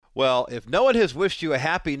Well, if no one has wished you a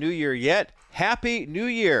happy new year yet, happy new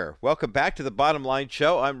year. Welcome back to the Bottom Line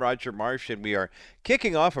Show. I'm Roger Marsh, and we are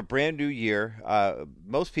kicking off a brand new year.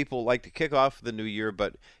 Most people like to kick off the new year,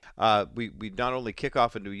 but we not only kick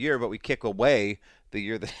off a new year, but we kick away the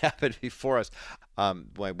year that happened before us.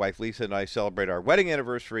 My wife Lisa and I celebrate our wedding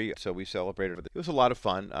anniversary, so we celebrated. It was a lot of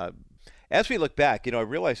fun. As we look back, I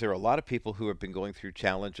realize there are a lot of people who have been going through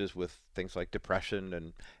challenges with things like depression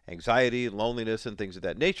and anxiety, loneliness, and things of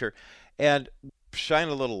that nature, and shine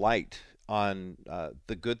a little light on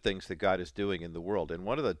the good things that God is doing in the world. And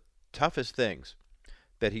one of the toughest things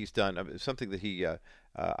that He's done, something that He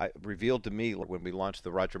revealed to me when we launched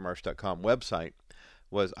the RogerMarsh.com website,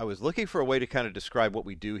 was I was looking for a way to kind of describe what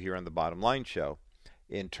we do here on the Bottom Line Show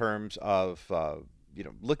in terms of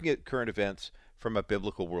looking at current events from a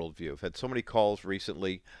biblical worldview. I've had so many calls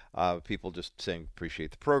recently, people just saying, appreciate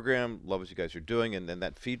the program, love what you guys are doing, and then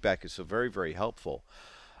that feedback is so very, very helpful.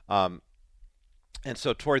 And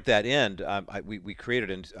so toward that end, we created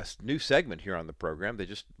a new segment here on the program. They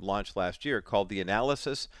just launched last year called the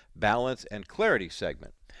Analysis, Balance, and Clarity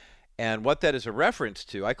segment. And what that is a reference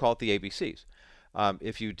to, I call it the ABCs.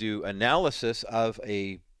 If you do analysis of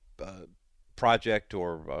a project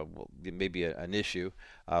or maybe an issue,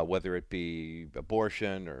 whether it be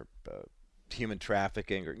abortion or human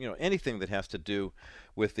trafficking or anything that has to do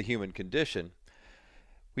with the human condition,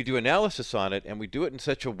 we do analysis on it, and we do it in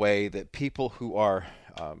such a way that people who are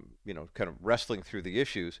kind of wrestling through the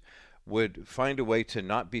issues would find a way to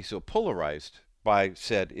not be so polarized by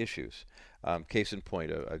said issues. Case in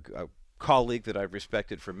point, a colleague that I've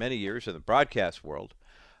respected for many years in the broadcast world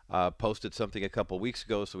posted something a couple weeks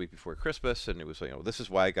ago, the week before Christmas, and it was, this is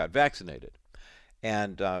why I got vaccinated.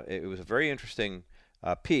 And it was a very interesting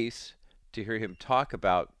piece to hear him talk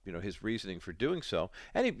about, his reasoning for doing so.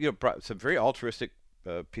 And he, brought some very altruistic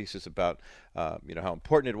pieces about, how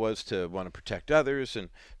important it was to want to protect others and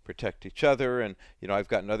protect each other. And, I've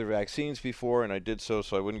gotten other vaccines before, and I did so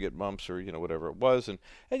I wouldn't get mumps or, whatever it was. And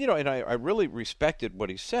I really respected what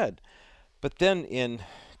he said. But then in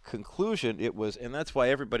conclusion, it was, and that's why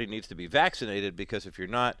everybody needs to be vaccinated, because if you're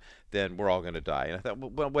not, then we're all going to die. And I thought,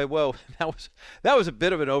 well, that was a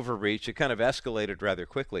bit of an overreach. It kind of escalated rather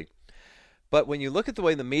quickly. But when you look at the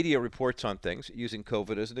way the media reports on things, using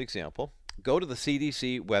COVID as an example, go to the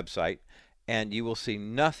CDC website, and you will see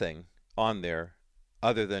nothing on there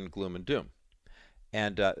other than gloom and doom.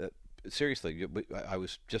 And seriously, I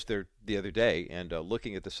was just there the other day and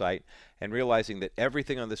looking at the site and realizing that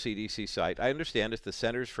everything on the CDC site, I understand it's the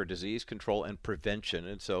Centers for Disease Control and Prevention,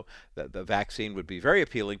 and so the vaccine would be very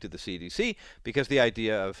appealing to the CDC because the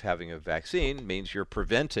idea of having a vaccine means you're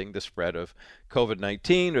preventing the spread of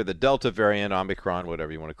COVID-19 or the Delta variant, Omicron,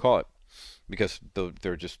 whatever you want to call it, because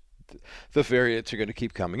they're just the variants are going to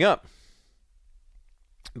keep coming up.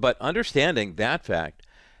 But understanding that fact,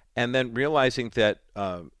 and then realizing that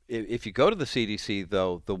if you go to the CDC,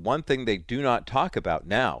 though, the one thing they do not talk about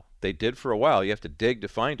now, they did for a while, you have to dig to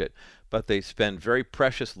find it, but they spend very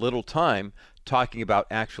precious little time talking about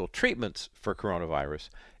actual treatments for coronavirus.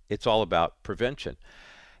 It's all about prevention.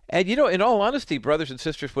 And, in all honesty, brothers and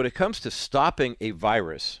sisters, when it comes to stopping a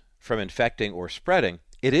virus from infecting or spreading,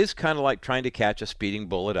 it is kind of like trying to catch a speeding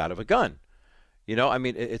bullet out of a gun.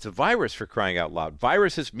 It's a virus, for crying out loud.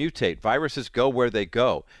 Viruses mutate. Viruses go where they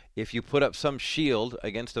go. If you put up some shield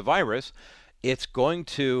against a virus, it's going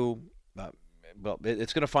to,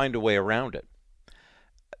 it's going to find a way around it.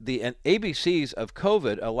 The ABCs of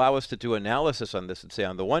COVID allow us to do analysis on this and say,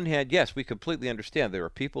 on the one hand, yes, we completely understand there are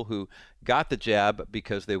people who got the jab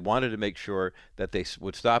because they wanted to make sure that they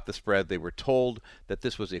would stop the spread. They were told that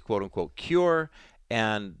this was a quote-unquote cure,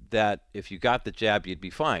 and that if you got the jab, you'd be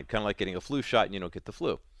fine, kind of like getting a flu shot and you don't get the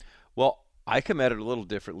flu. Well, I come at it a little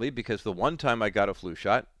differently because the one time I got a flu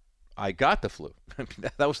shot, I got the flu.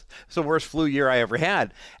 That was the worst flu year I ever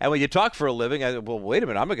had. And when you talk for a living, I said, well, wait a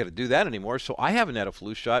minute, I'm not going to do that anymore. So I haven't had a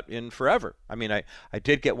flu shot in forever. I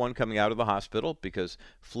did get one coming out of the hospital because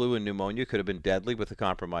flu and pneumonia could have been deadly with the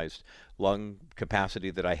compromised lung capacity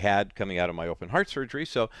that I had coming out of my open heart surgery.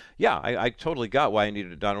 So yeah, I totally got why I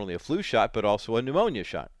needed not only a flu shot, but also a pneumonia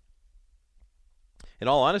shot. In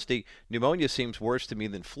all honesty, pneumonia seems worse to me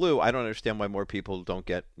than flu. I don't understand why more people don't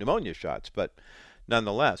get pneumonia shots, but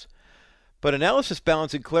nonetheless. But analysis,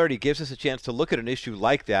 balance, and clarity gives us a chance to look at an issue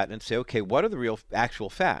like that and say, okay, what are the real actual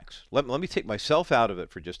facts? Let me take myself out of it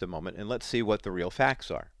for just a moment, and let's see what the real facts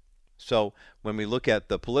are. So when we look at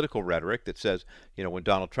the political rhetoric that says, when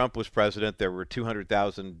Donald Trump was president, there were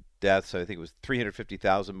 200,000 deaths. I think it was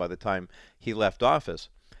 350,000 by the time he left office.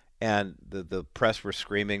 And the press were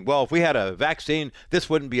screaming, well, if we had a vaccine, this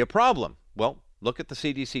wouldn't be a problem. Well, Look at the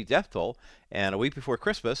CDC death toll, and a week before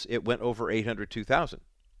Christmas, it went over 802,000.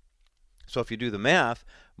 So if you do the math,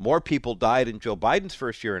 more people died in Joe Biden's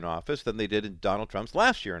first year in office than they did in Donald Trump's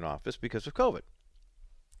last year in office because of COVID.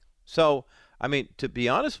 So, I mean, to be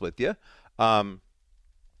honest with you,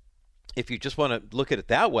 if you just want to look at it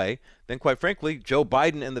that way, then quite frankly, Joe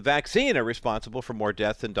Biden and the vaccine are responsible for more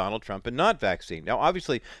deaths than Donald Trump and not vaccine. Now,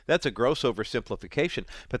 obviously, that's a gross oversimplification,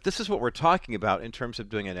 but this is what we're talking about in terms of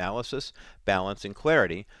doing analysis, balance, and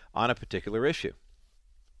clarity on a particular issue.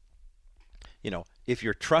 You know, if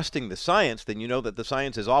you're trusting the science, then you know that the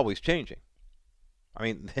science is always changing. I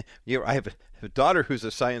mean, I have a daughter who's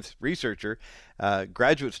a science researcher,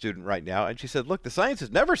 graduate student right now, and she said, look, the science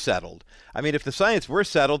is never settled. I mean, if the science were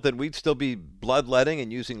settled, then we'd still be bloodletting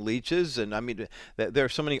and using leeches. And I mean, there are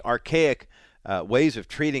so many archaic ways of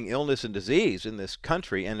treating illness and disease in this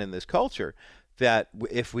country and in this culture that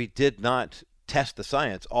if we did not test the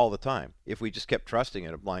science all the time, if we just kept trusting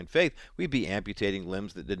in a blind faith, we'd be amputating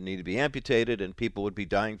limbs that didn't need to be amputated, and people would be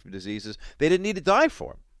dying from diseases they didn't need to die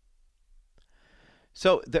for.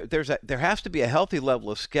 So there has to be a healthy level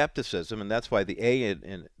of skepticism, and that's why the A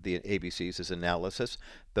in the ABCs is analysis.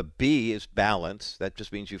 The B is balance. That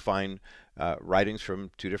just means you find writings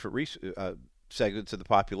from two different segments of the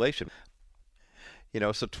population. You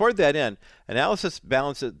know, so toward that end, analysis,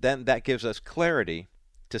 balance, then that gives us clarity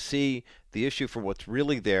to see the issue for what's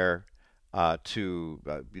really there, to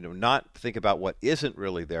not think about what isn't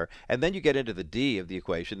really there, and then you get into the D of the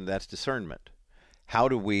equation, and that's discernment. How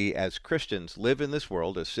do we, as Christians, live in this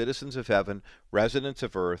world as citizens of heaven, residents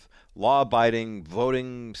of earth, law-abiding,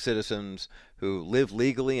 voting citizens who live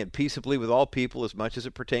legally and peaceably with all people as much as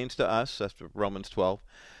it pertains to us? That's Romans 12.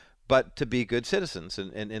 But to be good citizens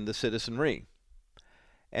in the citizenry.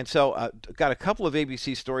 And so I've got a couple of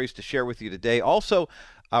ABC stories to share with you today. Also,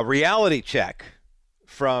 a reality check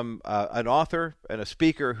from an author and a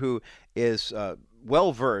speaker who is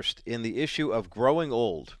well-versed in the issue of growing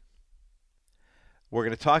old. We're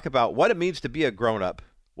going to talk about what it means to be a grown-up,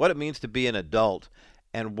 what it means to be an adult,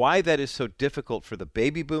 and why that is so difficult for the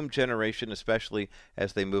baby boom generation, especially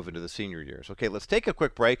as they move into the senior years. Okay, let's take a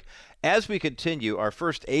quick break. As we continue, our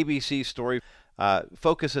first ABC story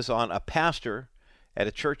focuses on a pastor at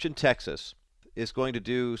a church in Texas is going to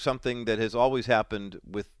do something that has always happened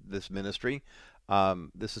with this ministry.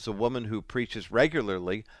 This is a woman who preaches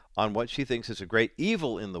regularly on what she thinks is a great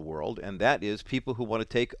evil in the world, and that is people who want to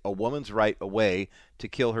take a woman's right away to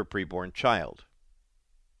kill her preborn child.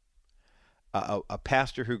 A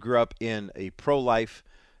pastor who grew up in a pro-life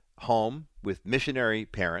home with missionary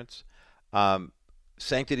parents.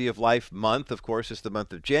 Sanctity of Life Month, of course, is the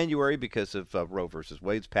month of January because of Roe versus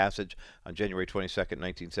Wade's passage on January 22nd,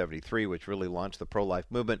 1973, which really launched the pro-life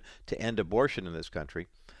movement to end abortion in this country.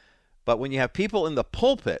 But when you have people in the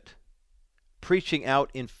pulpit preaching out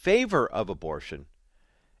in favor of abortion,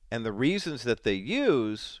 and the reasons that they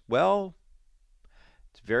use, well,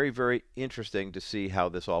 it's very, very interesting to see how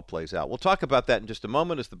this all plays out. We'll talk about that in just a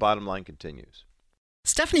moment as the bottom line continues.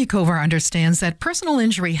 Stephanie Kovar understands that personal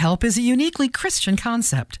injury help is a uniquely Christian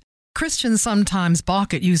concept. Christians sometimes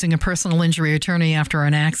balk at using a personal injury attorney after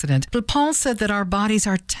an accident, but Paul said that our bodies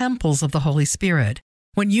are temples of the Holy Spirit.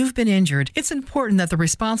 When you've been injured, it's important that the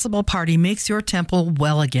responsible party makes your temple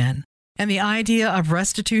well again. And the idea of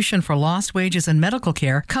restitution for lost wages and medical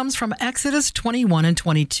care comes from Exodus 21 and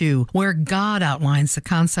 22, where God outlines the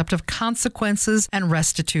concept of consequences and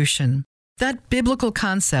restitution. That biblical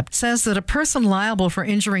concept says that a person liable for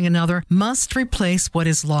injuring another must replace what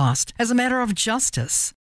is lost as a matter of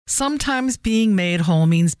justice. Sometimes being made whole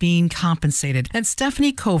means being compensated, and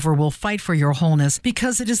Stephanie Kovar will fight for your wholeness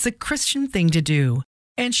because it is the Christian thing to do.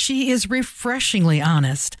 And she is refreshingly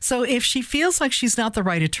honest. So if she feels like she's not the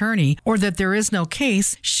right attorney or that there is no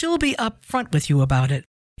case, she'll be upfront with you about it.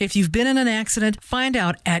 If you've been in an accident, find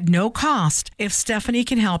out at no cost if Stephanie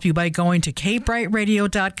can help you by going to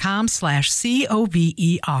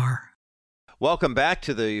kbrightradio.com/COVER. Welcome back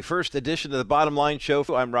to the first edition of the Bottom Line Show.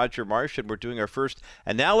 I'm Roger Marsh, and we're doing our first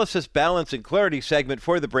analysis, balance, and clarity segment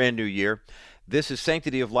for the brand new year. This is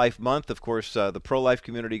Sanctity of Life Month. Of course, the pro-life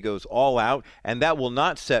community goes all out, and that will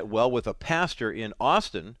not set well with a pastor in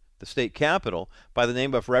Austin, the state capital, by the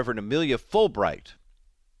name of Reverend Amelia Fulbright.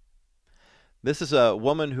 This is a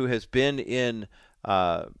woman who has been in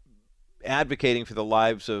advocating for the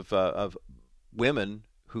lives of women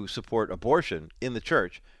who support abortion in the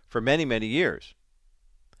church for many, many years.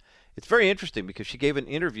 It's very interesting because she gave an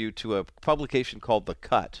interview to a publication called The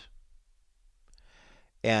Cut.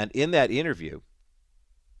 And in that interview,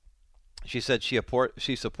 she said she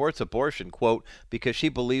supports abortion, quote, because she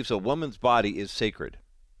believes a woman's body is sacred.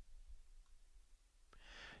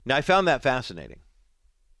 Now, I found that fascinating,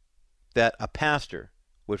 that a pastor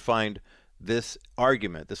would find this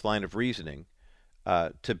argument, this line of reasoning,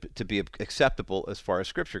 to be acceptable as far as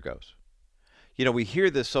Scripture goes. You know, we hear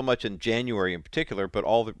this so much in January in particular, but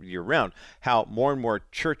all the year round, how more and more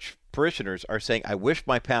church parishioners are saying, I wish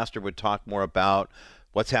my pastor would talk more about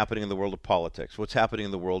what's happening in the world of politics, what's happening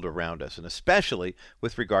in the world around us, and especially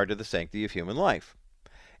with regard to the sanctity of human life.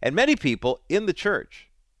 And many people in the church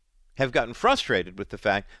have gotten frustrated with the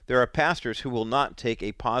fact there are pastors who will not take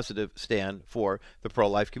a positive stand for the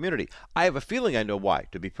pro-life community. I have a feeling I know why,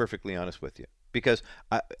 to be perfectly honest with you. Because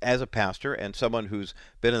as a pastor and someone who's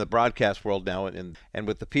been in the broadcast world now and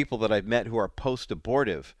with the people that I've met who are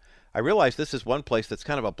post-abortive, I realize this is one place that's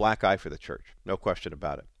kind of a black eye for the church, no question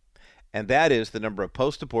about it. And that is the number of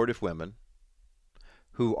post-abortive women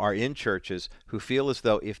who are in churches who feel as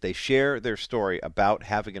though if they share their story about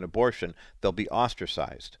having an abortion, they'll be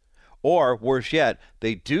ostracized. Or, worse yet,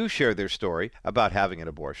 they do share their story about having an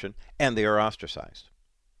abortion and they are ostracized.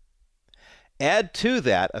 Add to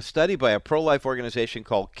that a study by a pro-life organization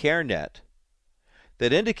called CareNet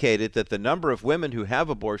that indicated that the number of women who have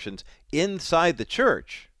abortions inside the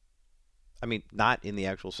church, I mean, not in the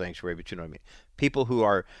actual sanctuary, but you know what I mean, people who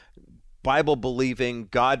are Bible-believing,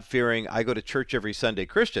 God-fearing, I go to church every Sunday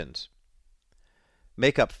Christians,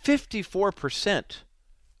 make up 54%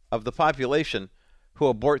 of the population who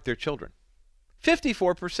abort their children.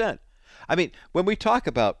 54%. I mean, when we talk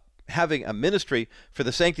about having a ministry for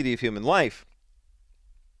the sanctity of human life,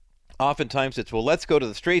 oftentimes it's, well, let's go to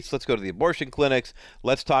the streets, let's go to the abortion clinics,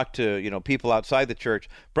 let's talk to, people outside the church.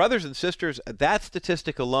 Brothers and sisters, that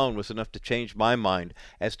statistic alone was enough to change my mind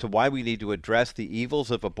as to why we need to address the evils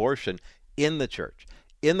of abortion in the church,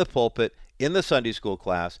 in the pulpit, in the Sunday school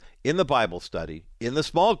class, in the Bible study, in the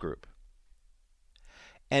small group.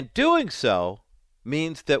 And doing so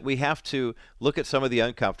means that we have to look at some of the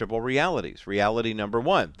uncomfortable realities. Reality number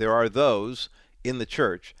one, there are those in the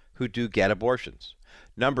church who do get abortions.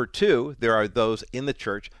 Number two, there are those in the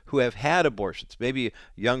church who have had abortions. Maybe a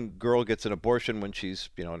young girl gets an abortion when she's,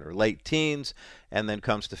 in her late teens and then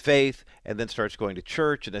comes to faith and then starts going to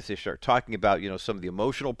church. And as they start talking about, some of the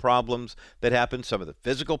emotional problems that happen, some of the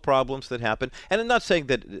physical problems that happen. And I'm not saying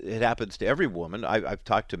that it happens to every woman. I've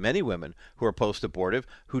talked to many women who are post-abortive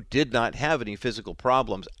who did not have any physical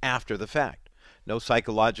problems after the fact. No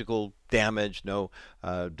psychological damage, no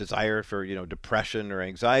desire for depression or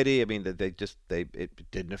anxiety. I mean, it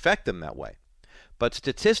didn't affect them that way. But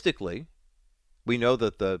statistically, we know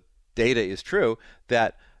that the data is true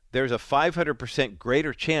that there's a 500%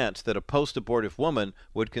 greater chance that a post-abortive woman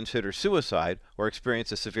would consider suicide or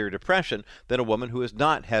experience a severe depression than a woman who has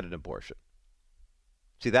not had an abortion.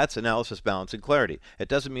 See, that's analysis, balance, and clarity. It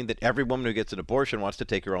doesn't mean that every woman who gets an abortion wants to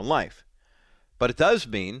take her own life. But it does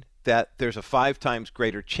mean that there's a 5 times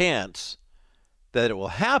greater chance that it will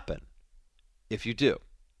happen if you do.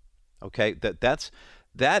 Okay, that's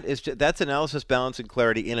analysis, balance, and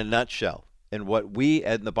clarity in a nutshell, and what we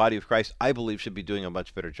in the body of Christ, I believe, should be doing a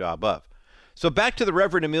much better job of. So back to the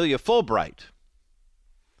Reverend Amelia Fulbright.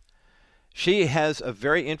 She has a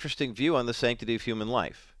very interesting view on the sanctity of human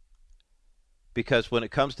life, because when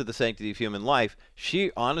it comes to the sanctity of human life,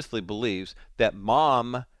 she honestly believes that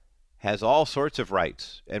mom has all sorts of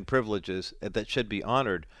rights and privileges that should be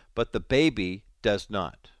honored, but the baby does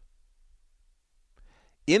not.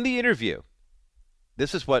 In the interview,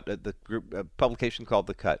 this is what the group publication called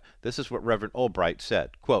The Cut. This is what Reverend Albright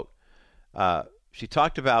said. Quote, she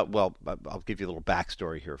talked about, well, I'll give you a little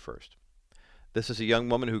backstory here first. This is a young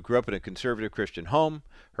woman who grew up in a conservative Christian home.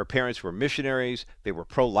 Her parents were missionaries. They were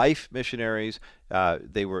pro-life missionaries.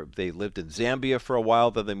 They lived in Zambia for a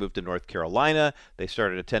while. Then they moved to North Carolina. They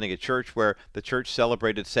started attending a church where the church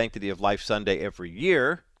celebrated Sanctity of Life Sunday every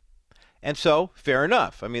year. And so, fair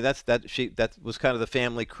enough. I mean, that was kind of the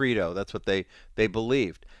family credo. That's what they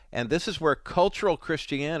believed. And this is where cultural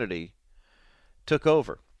Christianity took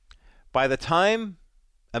over. By the time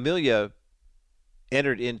Amelia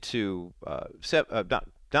entered into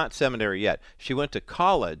not seminary yet. She went to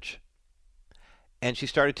college, and she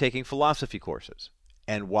started taking philosophy courses.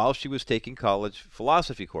 And while she was taking college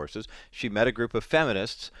philosophy courses, she met a group of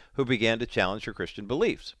feminists who began to challenge her Christian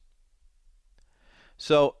beliefs.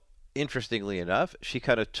 So, interestingly enough, she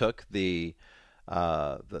kind of took the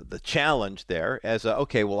challenge there as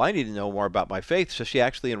okay, well, I need to know more about my faith. So she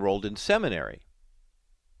actually enrolled in seminary.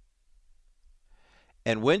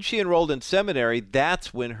 And when she enrolled in seminary,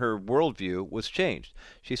 that's when her worldview was changed.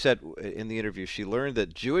 She said in the interview, she learned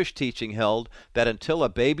that Jewish teaching held that until a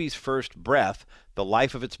baby's first breath, the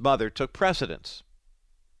life of its mother took precedence.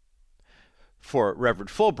 For Reverend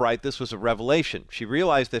Fulbright, this was a revelation. She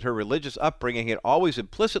realized that her religious upbringing had always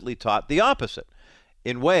implicitly taught the opposite.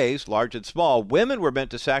 In ways, large and small, women were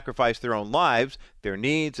meant to sacrifice their own lives, their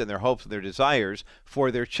needs, and their hopes and their desires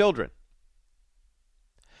for their children.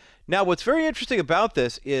 Now, what's very interesting about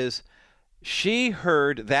this is she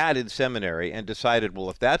heard that in seminary and decided, well,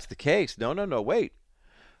 if that's the case, no, wait.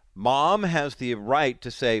 Mom has the right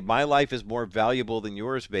to say, my life is more valuable than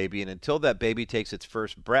yours, baby, and until that baby takes its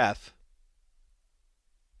first breath,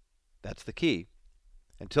 that's the key.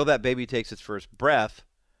 Until that baby takes its first breath,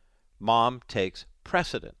 mom takes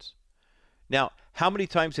precedence. Now, how many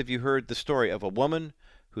times have you heard the story of a woman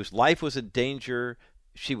whose life was in danger,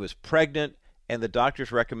 she was pregnant, and the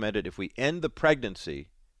doctors recommended if we end the pregnancy,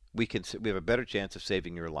 we have a better chance of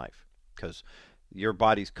saving your life because your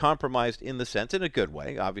body's compromised in the sense, in a good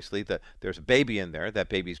way, obviously, that there's a baby in there. That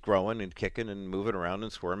baby's growing and kicking and moving around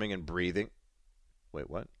and squirming and breathing. Wait,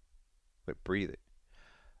 what? Wait, breathing.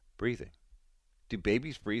 Breathing. Do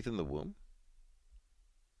babies breathe in the womb?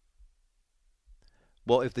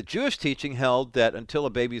 Well, if the Jewish teaching held that until a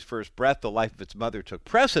baby's first breath, the life of its mother took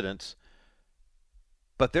precedence,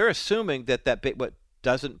 but they're assuming that what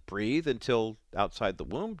doesn't breathe until outside the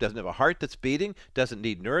womb, doesn't have a heart that's beating, doesn't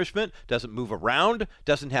need nourishment, doesn't move around,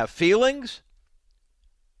 doesn't have feelings.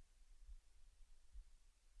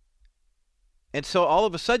 And so all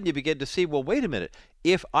of a sudden you begin to see, well, wait a minute.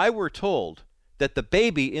 If I were told that the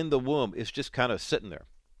baby in the womb is just kind of sitting there,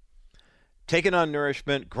 taking on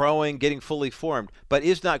nourishment, growing, getting fully formed, but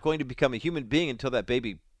is not going to become a human being until that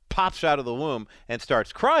baby pops out of the womb and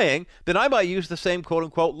starts crying, then I might use the same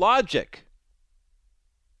quote-unquote logic.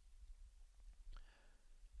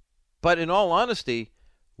 But in all honesty,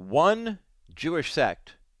 one Jewish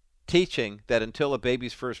sect teaching that until a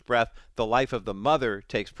baby's first breath, the life of the mother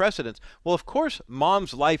takes precedence. Well, of course,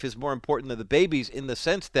 mom's life is more important than the baby's in the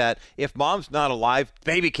sense that if mom's not alive,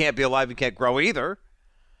 baby can't be alive and can't grow either.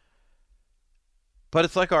 But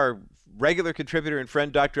it's like our regular contributor and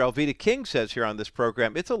friend Dr. Alveda King says here on this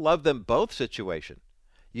program, it's a love them both situation.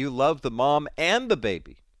 You love the mom and the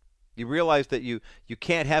baby. You realize that you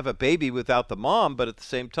can't have a baby without the mom, but at the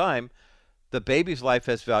same time, the baby's life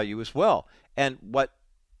has value as well. And what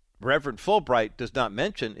Reverend Fulbright does not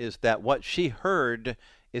mention is that what she heard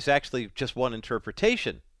is actually just one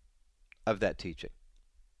interpretation of that teaching.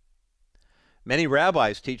 Many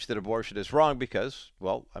rabbis teach that abortion is wrong because,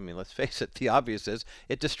 well, I mean, let's face it, the obvious is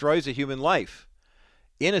it destroys a human life.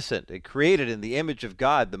 Innocent and created in the image of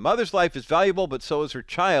God. The mother's life is valuable, but so is her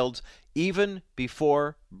child's, even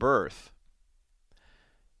before birth.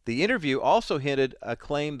 The interview also hinted a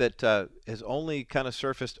claim that has only kind of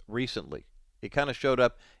surfaced recently. It kind of showed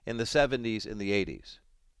up in the 70s and the 80s.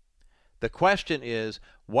 The question is,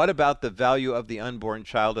 what about the value of the unborn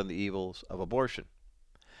child and the evils of abortion?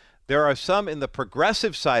 There are some in the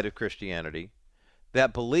progressive side of Christianity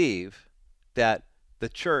that believe that the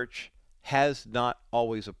church has not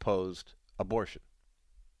always opposed abortion.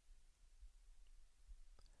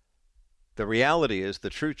 The reality is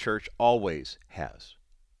the true church always has.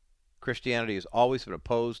 Christianity has always been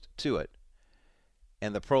opposed to it,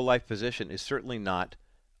 and the pro-life position is certainly not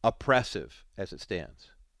oppressive as it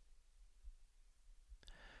stands.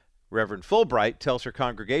 Reverend Fulbright tells her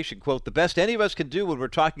congregation, quote, the best any of us can do when we're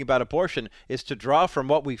talking about abortion is to draw from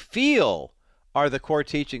what we feel are the core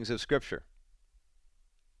teachings of Scripture.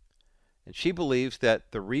 And she believes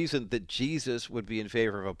that the reason that Jesus would be in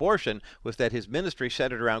favor of abortion was that his ministry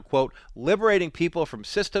centered around, quote, liberating people from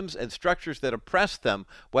systems and structures that oppressed them,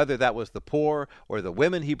 whether that was the poor or the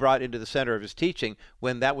women he brought into the center of his teaching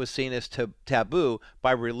when that was seen as taboo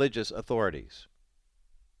by religious authorities.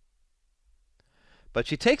 But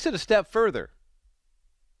she takes it a step further.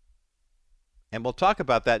 And we'll talk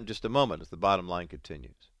about that in just a moment as the bottom line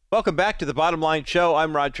continues. Welcome back to the Bottom Line Show.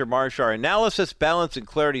 I'm Roger Marsh. Our analysis, balance, and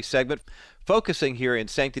clarity segment, focusing here in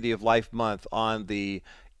Sanctity of Life Month on the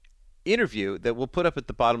interview that we'll put up at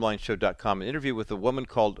thebottomlineshow.com, an interview with a woman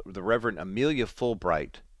called the Reverend Amelia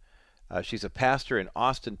Fulbright. She's a pastor in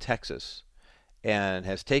Austin, Texas, and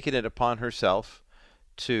has taken it upon herself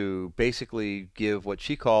to basically give what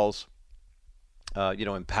she calls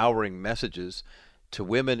empowering messages to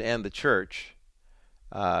women and the church,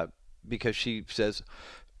 because she says,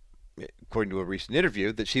 according to a recent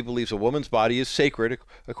interview, that she believes a woman's body is sacred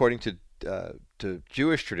according to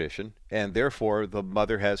Jewish tradition, and therefore the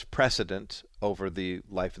mother has precedence over the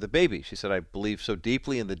life of the baby. She said, I believe so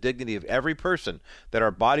deeply in the dignity of every person that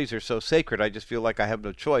our bodies are so sacred, I just feel like I have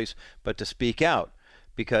no choice but to speak out,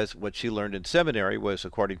 because what she learned in seminary was,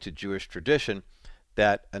 according to Jewish tradition,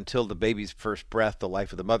 that until the baby's first breath, the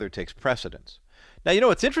life of the mother takes precedence. Now, you know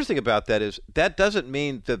what's interesting about that is that doesn't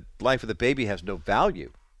mean the life of the baby has no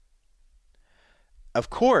value. Of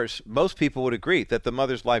course, most people would agree that the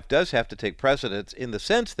mother's life does have to take precedence in the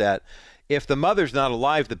sense that if the mother's not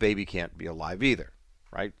alive, the baby can't be alive either,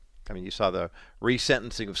 right? I mean, you saw the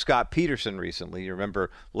resentencing of Scott Peterson recently. You remember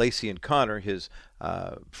Lacey and Connor, his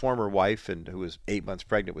former wife, and who was 8 months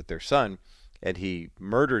pregnant with their son, and he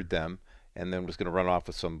murdered them and then was going to run off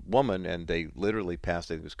with some woman, and they literally passed,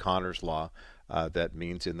 I think it was Connor's law, that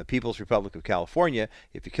means in the People's Republic of California,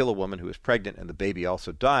 if you kill a woman who is pregnant and the baby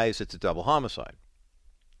also dies, it's a double homicide.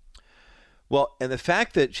 Well, and the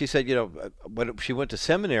fact that she said, when she went to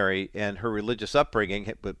seminary and her religious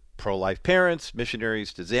upbringing with pro-life parents,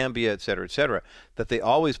 missionaries to Zambia, et cetera,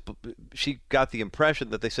 that she got the impression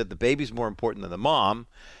that they said the baby's more important than the mom,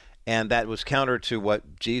 and that was counter to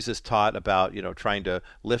what Jesus taught about, trying to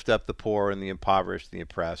lift up the poor and the impoverished and the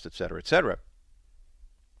oppressed, et cetera.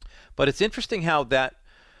 But it's interesting how that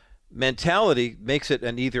mentality makes it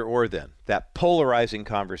an either or then, that polarizing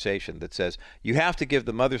conversation that says you have to give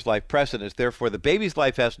the mother's life precedence, therefore the baby's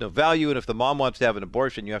life has no value, and if the mom wants to have an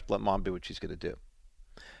abortion, you have to let mom do what she's going to do.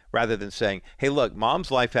 Rather than saying, hey, look,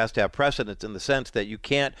 mom's life has to have precedence in the sense that you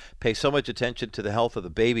can't pay so much attention to the health of the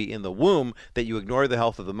baby in the womb that you ignore the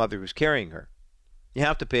health of the mother who's carrying her. You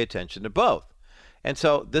have to pay attention to both. And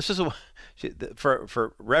so this is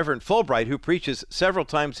for Reverend Fulbright, who preaches several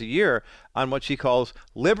times a year on what she calls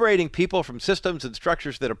liberating people from systems and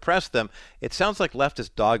structures that oppress them. It sounds like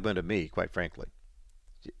leftist dogma to me, quite frankly.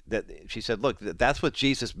 That she said, look, that's what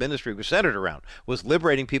Jesus' ministry was centered around, was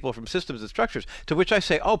liberating people from systems and structures. To which I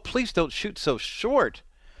say, oh, please don't shoot so short.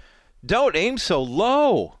 Don't aim so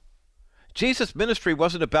low. Jesus' ministry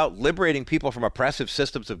wasn't about liberating people from oppressive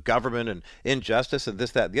systems of government and injustice and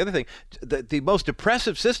this, that, and the other thing. The most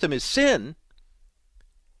oppressive system is sin,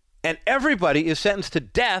 and everybody is sentenced to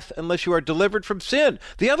death unless you are delivered from sin.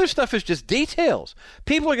 The other stuff is just details.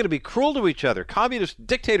 People are going to be cruel to each other. Communist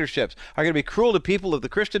dictatorships are going to be cruel to people of the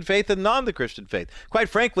Christian faith and non-the Christian faith. Quite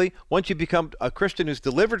frankly, once you become a Christian who's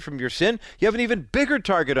delivered from your sin, you have an even bigger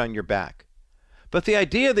target on your back. But the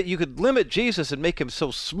idea that you could limit Jesus and make him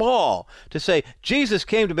so small to say Jesus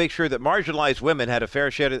came to make sure that marginalized women had a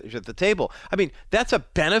fair share at the table. I mean, that's a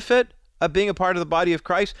benefit of being a part of the body of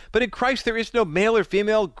Christ. But in Christ, there is no male or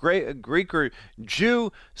female, Greek or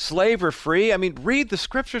Jew, slave or free. I mean, read the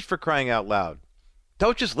scriptures, for crying out loud.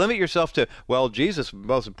 Don't just limit yourself to, well, Jesus, the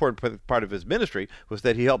most important part of his ministry was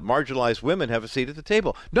that he helped marginalized women have a seat at the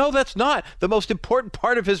table. No, that's not. The most important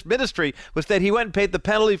part of his ministry was that he went and paid the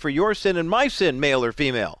penalty for your sin and my sin, male or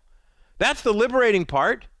female. That's the liberating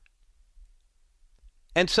part.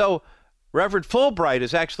 And so Reverend Fulbright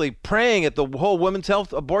is actually praying at the whole Women's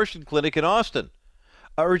Health Abortion Clinic in Austin,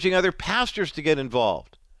 urging other pastors to get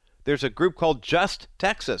involved. There's a group called Just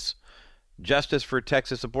Texas, Justice for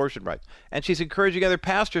Texas Abortion Rights. And she's encouraging other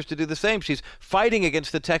pastors to do the same. She's fighting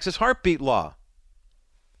against the Texas heartbeat law.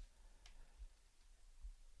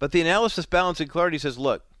 But the analysis, balance, and clarity says,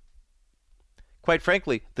 look, quite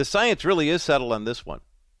frankly, the science really is settled on this one.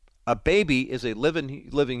 A baby is a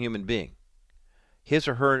living human being. His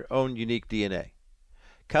or her own unique DNA.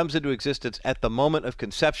 Comes into existence at the moment of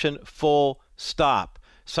conception, full stop.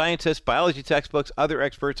 Scientists, biology textbooks, other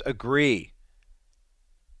experts agree.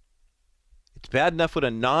 It's bad enough when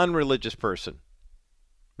a non-religious person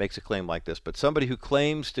makes a claim like this, but somebody who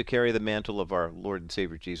claims to carry the mantle of our Lord and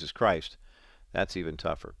Savior Jesus Christ, that's even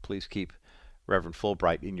tougher. Please keep Reverend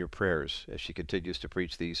Fulbright in your prayers as she continues to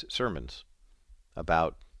preach these sermons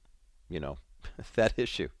about, that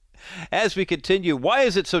issue. As we continue, why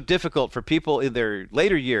is it so difficult for people in their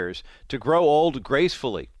later years to grow old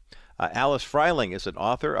gracefully? Alice Fryling is an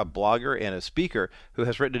author, a blogger, and a speaker who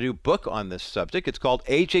has written a new book on this subject. It's called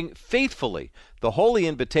Aging Faithfully, The Holy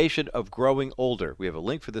Invitation of Growing Older. We have a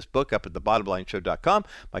link for this book up at thebottomlineshow.com.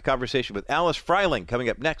 My conversation with Alice Fryling coming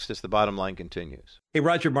up next as The Bottom Line continues. Hey,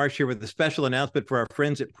 Roger Marsh here with a special announcement for our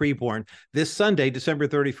friends at Preborn. This Sunday, December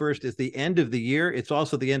 31st, is the end of the year. It's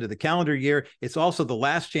also the end of the calendar year. It's also the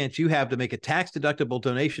last chance you have to make a tax-deductible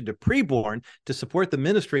donation to Preborn to support the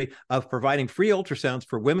ministry of providing free ultrasounds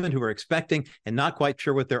for women who are expecting and not quite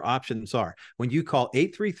sure what their options are. When you call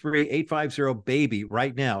 833-850-BABY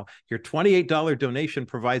right now, your $28 donation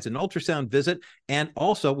provides an ultrasound visit and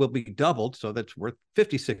also will be doubled, so that's worth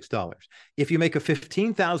 $56. If you make a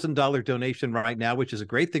 $15,000 donation right now, which is a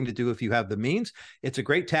great thing to do if you have the means, it's a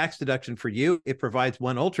great tax deduction for you. It provides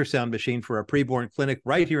one ultrasound machine for a preborn clinic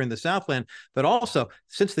right here in the Southland. But also,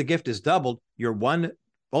 since the gift is doubled, your one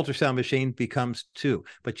ultrasound machine becomes 2.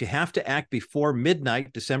 But you have to act before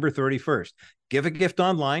midnight, December 31st. Give a gift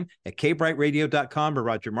online at kbrightradio.com or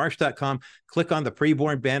rogermarsh.com. Click on the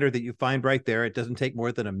preborn banner that you find right there. It doesn't take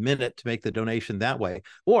more than a minute to make the donation that way.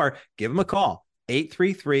 Or give them a call,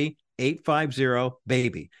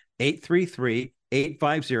 833-850-BABY,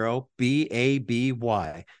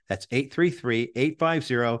 833-850-BABY. That's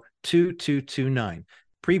 833-850-2229.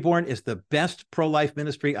 Preborn is the best pro-life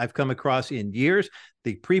ministry I've come across in years.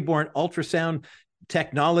 The preborn ultrasound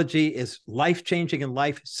technology is life-changing and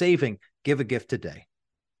life-saving. Give a gift today.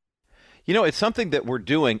 You know, it's something that we're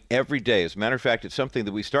doing every day. As a matter of fact, it's something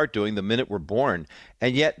that we start doing the minute we're born.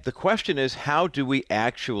 And yet the question is, how do we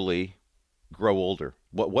actually grow older?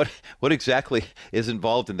 What exactly is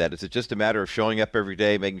involved in that? Is it just a matter of showing up every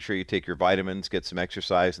day, making sure you take your vitamins, get some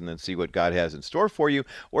exercise, and then see what God has in store for you?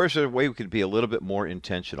 Or is there a way we could be a little bit more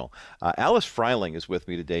intentional? Alice Fryling is with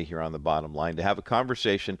me today here on The Bottom Line to have a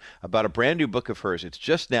conversation about a brand new book of hers. It's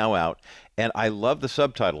just now out, and I love the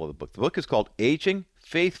subtitle of the book. The book is called Aging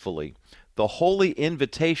Faithfully: The Holy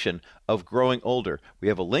Invitation of Growing Older. We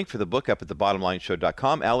have a link for the book up at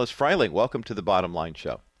thebottomlineshow.com. Alice Fryling, welcome to The Bottom Line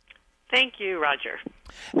Show. Thank you, Roger.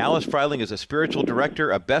 Alice Fryling is a spiritual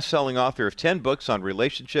director, a best-selling author of 10 books on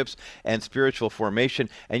relationships and spiritual formation,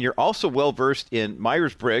 and you're also well-versed in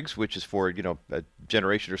Myers-Briggs, which is for, a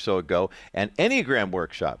generation or so ago, and Enneagram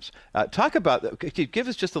workshops. Could you give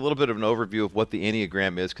us just a little bit of an overview of what the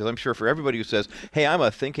Enneagram is? Because I'm sure for everybody who says, hey, I'm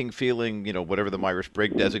a thinking, feeling, whatever the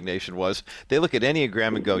Myers-Briggs designation was, they look at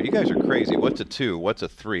Enneagram and go, you guys are crazy. What's a 2? What's a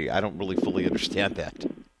 3? I don't really fully understand that.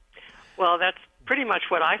 Well, that's pretty much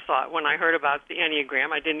what I thought when I heard about the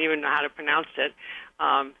Enneagram. I didn't even know how to pronounce it.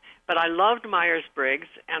 But I loved Myers-Briggs,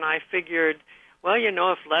 and I figured, well,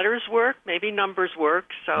 if letters work, maybe numbers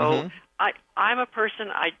work. So I'm a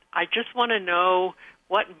person, I just want to know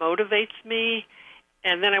what motivates me,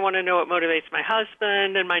 and then I want to know what motivates my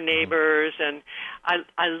husband and my neighbors. And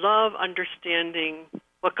I love understanding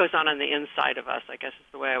what goes on the inside of us, I guess is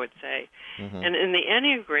the way I would say. And in the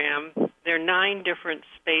Enneagram, there are 9 different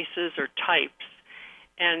spaces or types.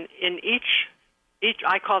 And in each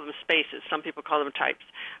I call them spaces. Some people call them types.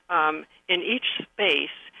 In each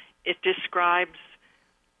space, it describes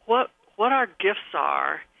what our gifts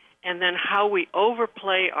are, and then how we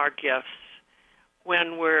overplay our gifts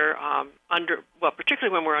when we're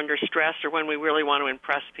particularly when we're under stress or when we really want to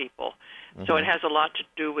impress people. So it has a lot to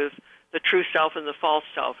do with the true self and the false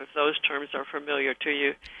self, if those terms are familiar to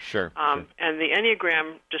you. Sure. And the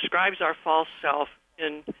Enneagram describes our false self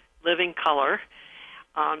in living color.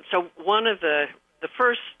 So one of the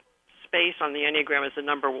first space on the Enneagram is the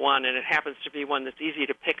number 1, and it happens to be one that's easy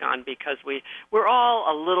to pick on because we're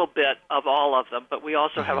all a little bit of all of them, but we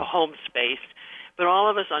also have a home space. But all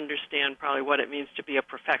of us understand probably what it means to be a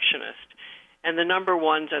perfectionist. And the number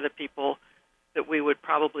 1s are the people that we would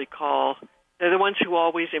probably call, they're the ones who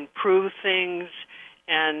always improve things,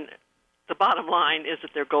 and the bottom line is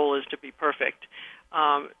that their goal is to be perfect.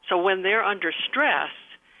 So when they're under stress,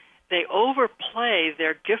 they overplay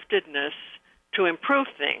their giftedness to improve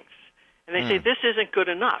things. And they say, this isn't good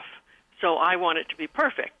enough, so I want it to be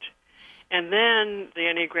perfect. And then the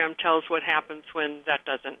Enneagram tells what happens when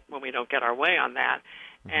we don't get our way on that.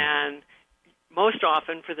 And most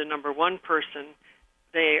often for the number 1 person,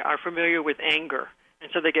 they are familiar with anger. And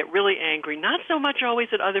so they get really angry, not so much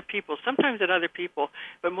always at other people, sometimes at other people,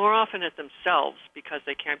 but more often at themselves because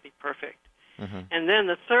they can't be perfect. And then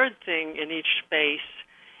the third thing in each space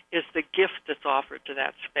is the gift that's offered to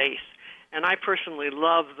that space. And I personally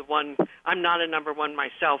love the one, I'm not a number 1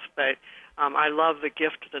 myself, but I love the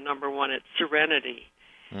gift of the number 1. It's serenity.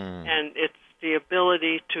 And it's the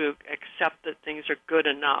ability to accept that things are good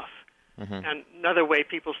enough. And another way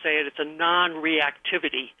people say it, it's a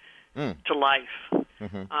non-reactivity to life.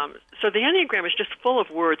 So the Enneagram is just full of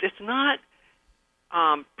words. It's not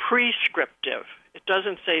prescriptive. It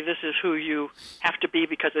doesn't say this is who you have to be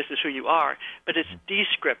because this is who you are, but it's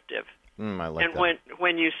descriptive. I like and that.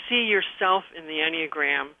 when you see yourself in the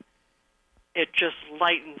Enneagram, it just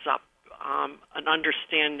lightens up an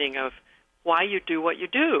understanding of why you do what you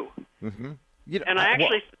do. And I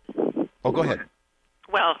actually... go ahead.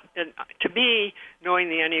 Well, to me, knowing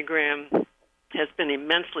the Enneagram has been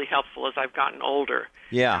immensely helpful as I've gotten older.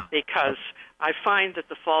 Yeah. Because I find that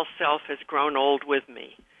the false self has grown old with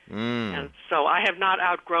me. And so I have not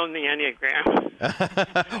outgrown the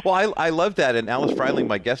Enneagram. Well, I love that. And Alice Fryling,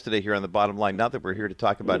 my guest today here on The Bottom Line, not that we're here to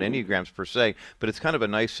talk about Enneagrams per se, but it's kind of a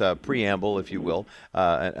nice preamble, if you will,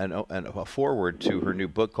 and a forward to her new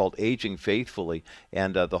book called Aging Faithfully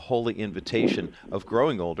and the Holy Invitation of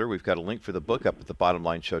Growing Older. We've got a link for the book up at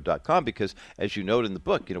thebottomlineshow.com because, as you note in the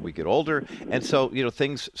book, we get older, and so,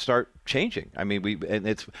 things start changing. I mean, and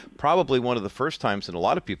it's probably one of the first times in a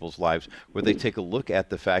lot of people's lives where they take a look at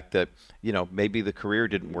the fact that, maybe the career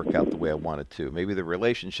didn't work out the way I wanted to. Maybe the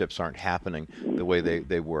relationships aren't happening the way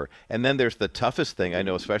they were. And then there's the toughest thing, I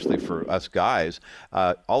know, especially for us guys,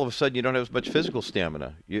 all of a sudden you don't have as much physical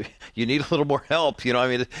stamina. You need a little more help.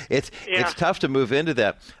 It's tough to move into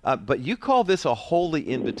that. But you call this a holy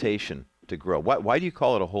invitation to grow. Why do you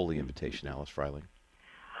call it a holy invitation, Alice Fryling?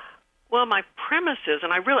 Well, my premise is,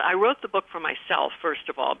 and I wrote the book for myself, first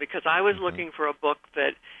of all, because I was looking for a book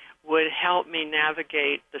that would help me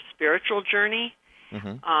navigate the spiritual journey.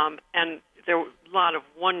 And there were a lot of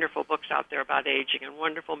wonderful books out there about aging and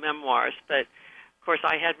wonderful memoirs, but of course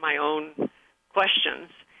I had my own questions,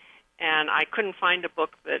 and I couldn't find a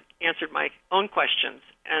book that answered my own questions.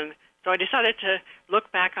 And so I decided to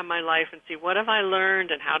look back on my life and see what have I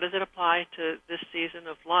learned and how does it apply to this season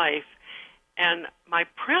of life. And my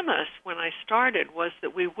premise when I started was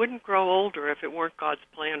that we wouldn't grow older if it weren't God's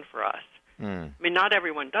plan for us. I mean, not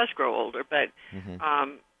everyone does grow older, but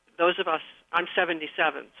those of us, I'm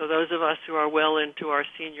 77, so those of us who are well into our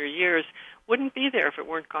senior years wouldn't be there if it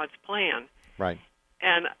weren't God's plan. Right.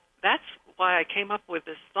 And that's why I came up with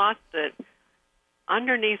this thought that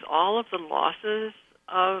underneath all of the losses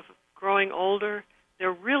of growing older,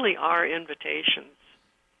 there really are invitations.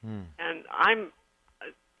 And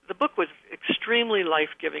the book was extremely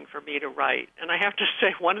life-giving for me to write. And I have to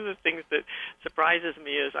say, one of the things that surprises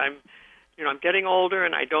me is I'm getting older,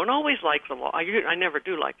 and I don't always like the law. I never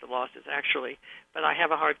do like the losses, actually, but I have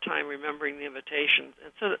a hard time remembering the invitations.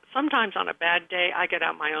 And so sometimes on a bad day, I get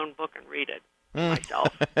out my own book and read it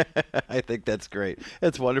myself. I think that's great.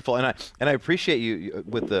 That's wonderful, and I appreciate you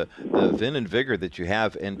with the vim and vigor that you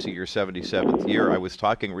have into your 77th year. I was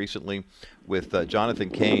talking recently with Jonathan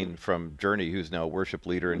Cain from Journey, who's now a worship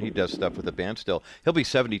leader, and he does stuff with the band still. He'll be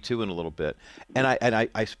 72 in a little bit, and I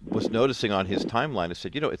was noticing on his timeline. I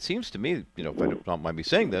said, it seems to me, if I don't mind me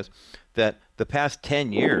saying this, that the past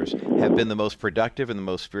 10 years have been the most productive and the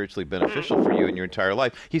most spiritually beneficial for you in your entire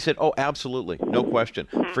life. He said, oh, absolutely, no question.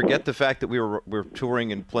 Forget the fact that we were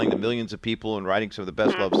touring and playing to millions of people and writing some of the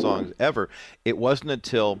best loved songs ever. It wasn't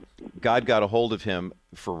until God got a hold of him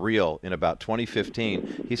for real in about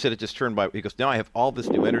 2015. He said it just turned by. He goes, now I have all this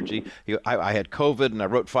new energy. I had COVID and I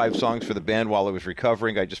wrote 5 songs for the band while I was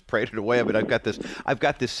recovering. I just prayed it away, but I've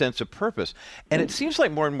got this sense of purpose. And it seems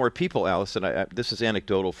like more and more people, Alice, and this is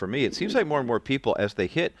anecdotal for me, it seems like more and more people as they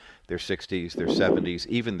hit their 60s, their 70s,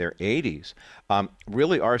 even their 80s,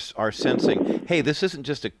 really are sensing, hey, this isn't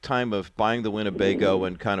just a time of buying the Winnebago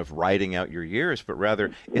and kind of riding out your years, but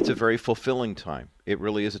rather it's a very fulfilling time. It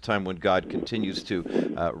really is a time when God continues to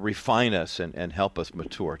refine us and help us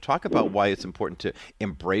mature. Talk about why it's important to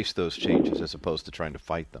embrace those changes as opposed to trying to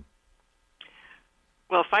fight them.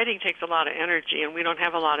 Well, fighting takes a lot of energy, and we don't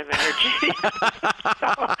have a lot of energy.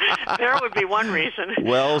 So there would be one reason.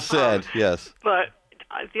 Well said, yes. But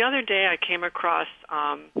the other day I came across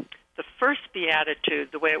the first Beatitude,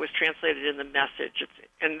 the way it was translated in the Message.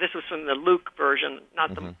 And this was from the Luke version,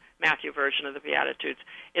 not the Matthew version of the Beatitudes.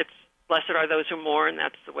 It's blessed are those who mourn,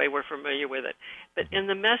 that's the way we're familiar with it. But in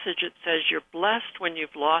the Message it says, you're blessed when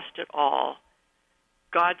you've lost it all.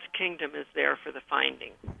 God's kingdom is there for the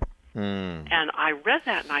finding. And I read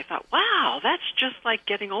that and I thought, wow, that's just like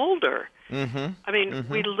getting older. I mean,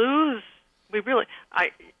 we really,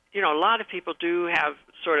 a lot of people do have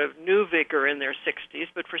sort of new vigor in their 60s,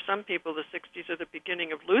 but for some people the 60s are the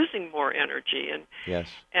beginning of losing more energy. And yes.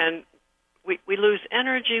 And we lose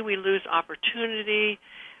energy, we lose opportunity.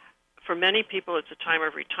 For many people it's a time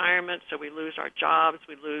of retirement, so we lose our jobs,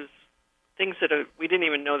 we lose things that we didn't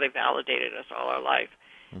even know they validated us all our life.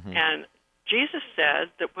 And Jesus said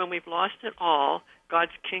that when we've lost it all,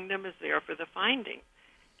 God's kingdom is there for the finding.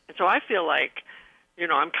 And so I feel like,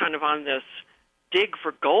 I'm kind of on this dig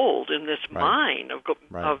for gold in this mine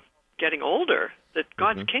of getting older, that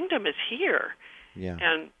God's kingdom is here. Yeah.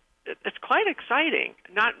 And it's quite exciting.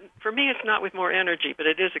 Not for me, it's not with more energy, but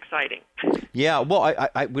it is exciting. Yeah, well,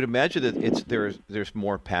 I would imagine that there's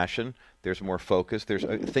more passion, There's more focus. There's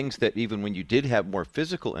things that even when you did have more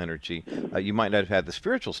physical energy, you might not have had the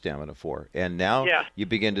spiritual stamina for. And now you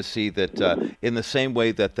begin to see that in the same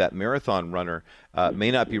way that marathon runner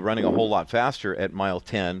may not be running a whole lot faster at mile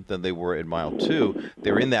 10 than they were at mile 2,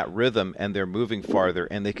 they're in that rhythm and they're moving farther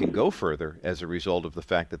and they can go further as a result of the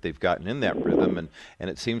fact that they've gotten in that rhythm. And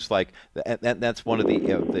it seems like that's one of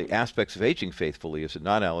the aspects of aging faithfully, is it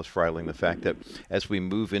not, Alice Fryling, the fact that as we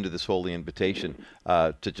move into this holy invitation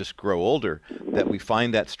to just grow older, that we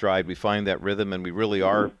find that stride, we find that rhythm, and we really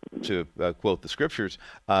are, to quote the scriptures,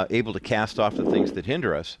 able to cast off the things that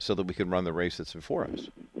hinder us so that we can run the race that's before us.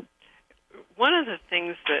 One of the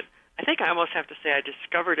things that I think I almost have to say I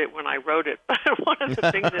discovered it when I wrote it, but one of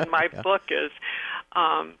the things in my book is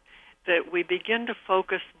that we begin to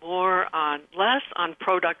focus less on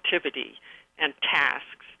productivity and tasks,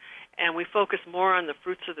 and we focus more on the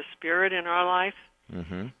fruits of the Spirit in our life.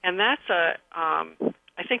 Mm-hmm. And that's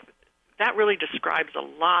I think that really describes a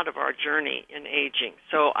lot of our journey in aging.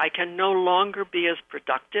 So I can no longer be as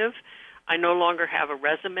productive. I no longer have a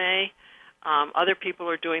resume. Other people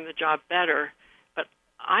are doing the job better, but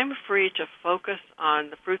I'm free to focus on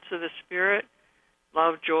the fruits of the Spirit,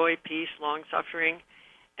 love, joy, peace, long-suffering,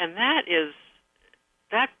 and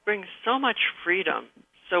that brings so much freedom.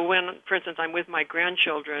 So when, for instance, I'm with my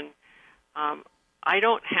grandchildren, I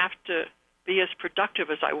don't have to be as productive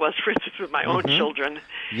as I was, for instance, with my own children.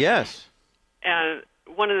 Yes. And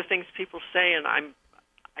one of the things people say, and I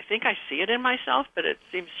think I see it in myself, but it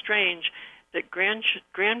seems strange, that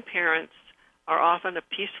grandparents are often a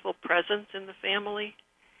peaceful presence in the family,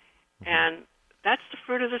 and that's the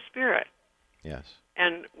fruit of the Spirit. Yes.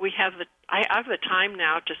 And I have the time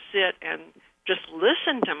now to sit and just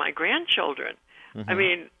listen to my grandchildren. I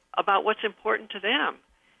mean, about what's important to them,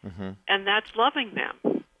 and that's loving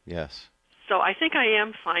them. Yes. So I think I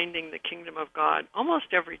am finding the kingdom of God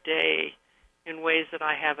almost every day in ways that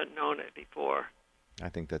I haven't known it before. I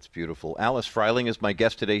think that's beautiful. Alice Fryling is my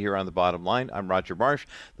guest today here on The Bottom Line. I'm Roger Marsh.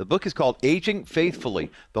 The book is called Aging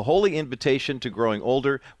Faithfully, The Holy Invitation to Growing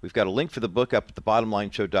Older. We've got a link for the book up at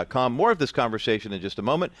thebottomlineshow.com. More of this conversation in just a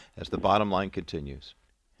moment as The Bottom Line continues.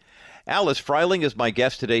 Alice Fryling is my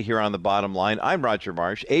guest today here on The Bottom Line. I'm Roger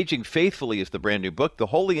Marsh. Aging Faithfully is the brand new book, The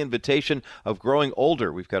Holy Invitation of Growing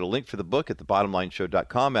Older. We've got a link for the book at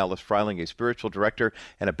thebottomlineshow.com. Alice Fryling, a spiritual director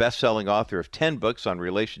and a best-selling author of 10 books on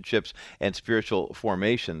relationships and spiritual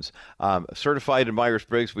formations. Certified in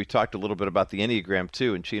Myers-Briggs. We talked a little bit about the Enneagram,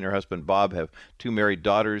 too, and she and her husband, Bob, have 2 married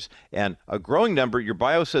daughters and a growing number. Your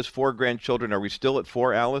bio says 4 grandchildren. Are we still at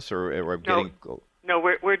 4, Alice, or are we getting... No,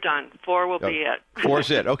 we're done. 4 will be it.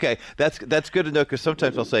 4's it. Okay, that's good to know, because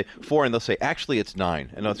sometimes I'll say 4 and they'll say actually it's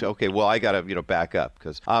 9, and I'll say okay, well I got to back up,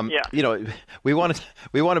 because we want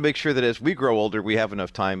to make sure that as we grow older we have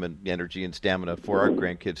enough time and energy and stamina for our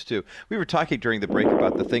grandkids too. We were talking during the break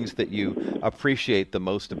about the things that you appreciate the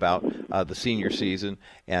most about the senior season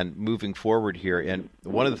and moving forward here, and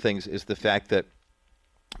one of the things is the fact that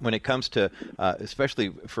when it comes to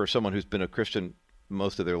especially for someone who's been a Christian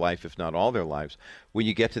most of their life, if not all their lives, when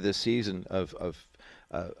you get to this season of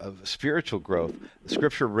spiritual growth,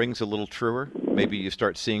 Scripture rings a little truer. Maybe you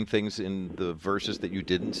start seeing things in the verses that you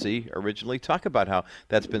didn't see originally. Talk about how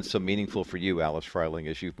that's been so meaningful for you, Alice Fryling,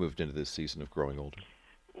 as you've moved into this season of growing older.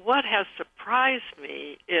 What has surprised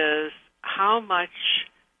me is how much,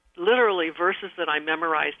 literally, verses that I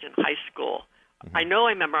memorized in high school. I know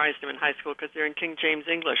I memorized them in high school because they're in King James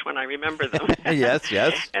English when I remember them. Yes.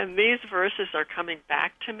 And these verses are coming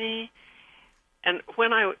back to me. And when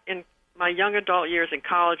in my young adult years, in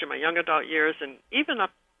college and my young adult years, and even up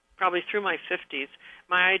probably through my 50s,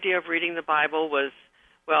 my idea of reading the Bible was,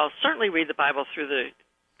 certainly read the Bible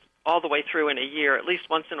all the way through in a year, at least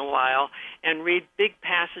once in a while, and read big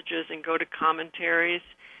passages and go to commentaries.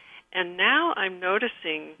 And now I'm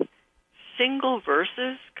noticing single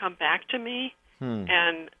verses come back to me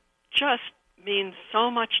and just mean so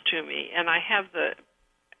much to me. And I have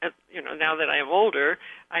now that I am older,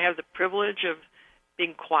 I have the privilege of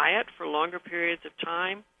being quiet for longer periods of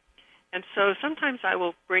time. And so sometimes I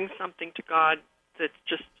will bring something to God that's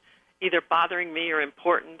just either bothering me or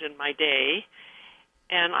important in my day,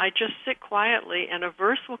 and I just sit quietly, and a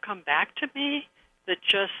verse will come back to me that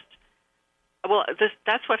just,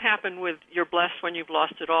 that's what happened with "You're blessed when you've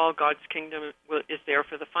lost it all. God's kingdom is there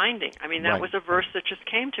for the finding." I mean, that was a verse that just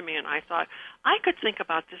came to me, and I thought, I could think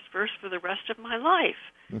about this verse for the rest of my life,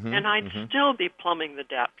 and I'd still be plumbing the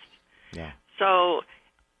depths. Yeah. So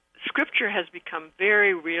Scripture has become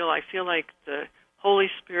very real. I feel like the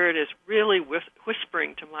Holy Spirit is really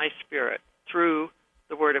whispering to my spirit through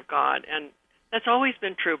the Word of God, and that's always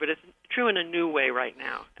been true, but it's true in a new way right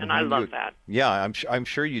now, and I love that. Yeah, I'm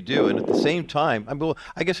sure you do. And at the same time,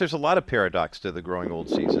 I guess there's a lot of paradox to the growing old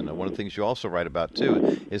season. And one of the things you also write about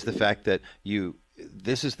too is the fact that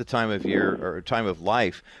this is the time of year or time of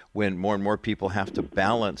life when more and more people have to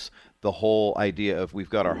balance the whole idea of we've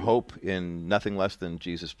got our hope in nothing less than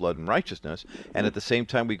Jesus' blood and righteousness, and at the same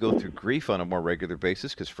time we go through grief on a more regular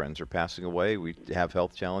basis because friends are passing away, we have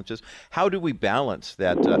health challenges. How do we balance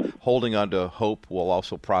that holding on to hope while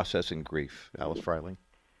also processing grief, Alice Fryling?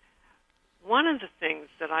 One of the things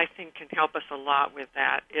that I think can help us a lot with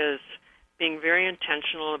that is being very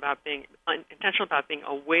intentional about being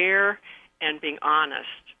aware and being honest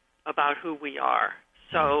about who we are.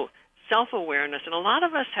 So self-awareness, and a lot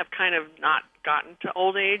of us have kind of not gotten to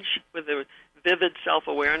old age with a vivid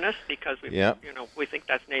self-awareness because we think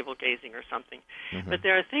that's navel-gazing or something. But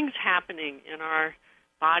there are things happening in our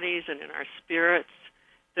bodies and in our spirits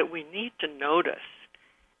that we need to notice.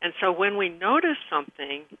 And so when we notice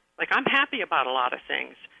something, like I'm happy about a lot of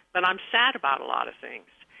things, but I'm sad about a lot of things.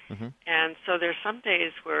 And so there's some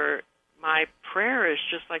days where my prayer is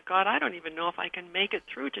just like, God, I don't even know if I can make it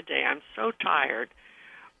through today. I'm so tired.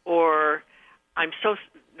 Or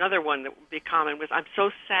another one that would be common was, I'm so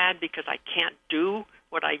sad because I can't do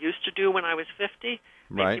what I used to do when I was 50.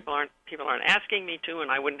 Right. People aren't asking me to, and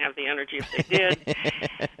I wouldn't have the energy if they did.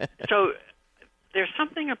 So there's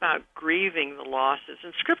something about grieving the losses,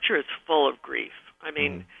 and Scripture is full of grief. I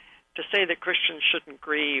mean, to say that Christians shouldn't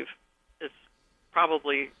grieve is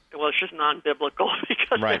probably, it's just non-biblical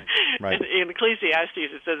because in Ecclesiastes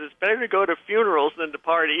it says it's better to go to funerals than to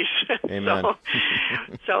parties. Amen.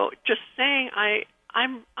 so just saying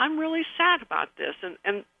I'm really sad about this,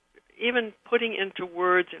 and even putting into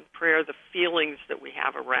words in prayer the feelings that we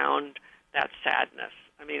have around that sadness.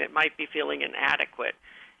 I mean, it might be feeling inadequate.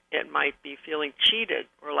 It might be feeling cheated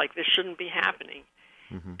or like this shouldn't be happening.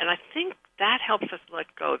 And I think that helps us let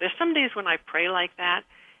go. There's some days when I pray like that,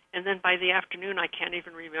 and then by the afternoon, I can't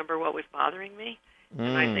even remember what was bothering me.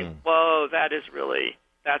 And I think, whoa,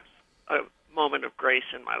 that's a moment of grace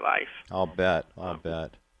in my life. I'll bet.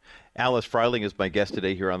 Alice Fryling is my guest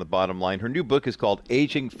today here on The Bottom Line. Her new book is called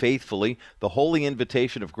Aging Faithfully, The Holy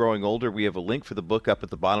Invitation of Growing Older. We have a link for the book up at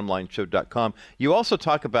thebottomlineshow.com. You also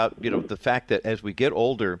talk about, the fact that as we get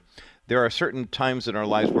older, there are certain times in our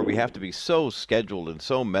lives where we have to be so scheduled and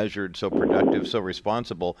so measured, so productive, so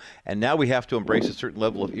responsible, and now we have to embrace a certain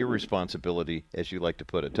level of irresponsibility, as you like to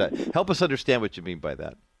put it. Help us understand what you mean by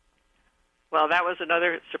that. Well, that was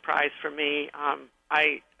another surprise for me.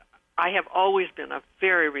 I have always been a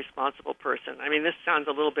very responsible person. I mean, this sounds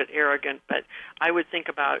a little bit arrogant, but I would think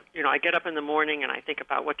about, I get up in the morning and I think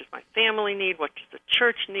about what does my family need, what does the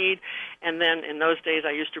church need, and then in those days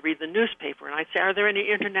I used to read the newspaper and I'd say, are there any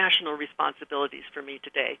international responsibilities for me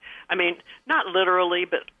today? I mean, not literally,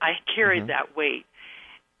 but I carried that weight.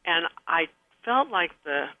 And I felt like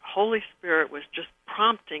the Holy Spirit was just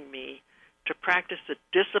prompting me to practice the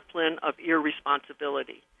discipline of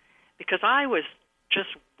irresponsibility because I was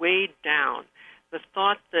just weighed down. The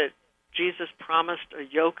thought that Jesus promised a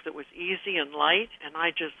yoke that was easy and light, and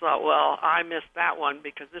I just thought, well, I missed that one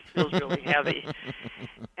because this feels really heavy.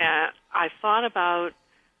 And I thought about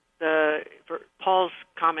Paul's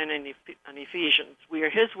comment in Ephesians. We are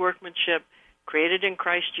his workmanship, created in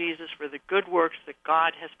Christ Jesus for the good works that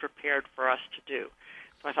God has prepared for us to do.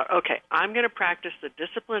 So I thought, okay, I'm going to practice the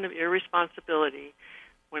discipline of irresponsibility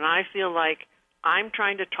when I feel like I'm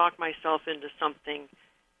trying to talk myself into something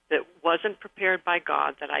that wasn't prepared by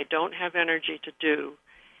God, that I don't have energy to do,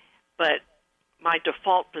 but my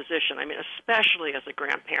default position, I mean, especially as a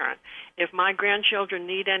grandparent, if my grandchildren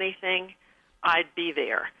need anything, I'd be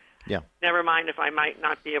there. Yeah. Never mind if I might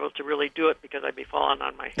not be able to really do it because I'd be falling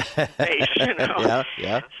on my face,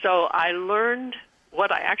 Yeah. So I learned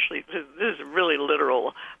this is really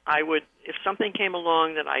literal. If something came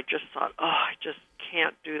along that I just thought, I just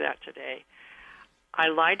can't do that today, I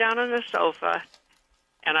lie down on the sofa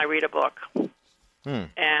and I read a book.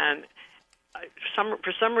 And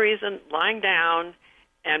for some reason, lying down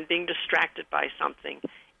and being distracted by something,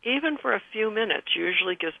 even for a few minutes,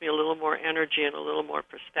 usually gives me a little more energy and a little more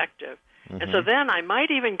perspective. And so then I might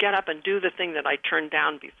even get up and do the thing that I turned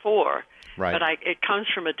down before, but it comes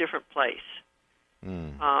from a different place.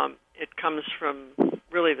 It comes from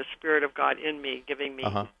really the Spirit of God in me, giving me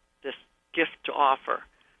this gift to offer.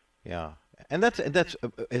 Yeah. And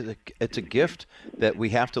it's a gift that we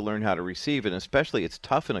have to learn how to receive, and especially it's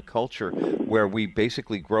tough in a culture where we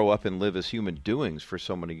basically grow up and live as human doings for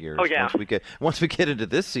so many years. Oh, yeah. Once we get into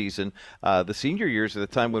this season, the senior years are the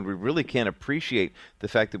time when we really can't appreciate the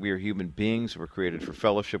fact that we are human beings. We're created for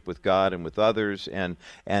fellowship with God and with others, and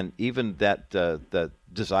even that the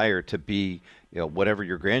desire to be, whatever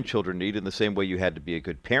your grandchildren need, in the same way you had to be a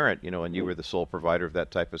good parent, and you were the sole provider of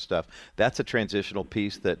that type of stuff. That's a transitional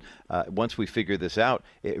piece that once we figure this out,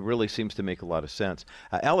 it really seems to make a lot of sense.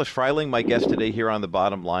 Alice Fryling, my guest today here on The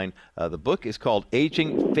Bottom Line. The book is called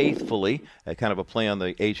Aging Faithfully, kind of a play on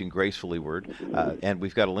the aging gracefully word. And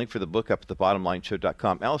we've got a link for the book up at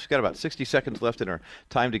thebottomlineshow.com. Alice, we've got about 60 seconds left in our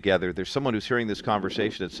time together. There's someone who's hearing this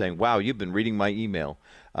conversation and saying, wow, you've been reading my email.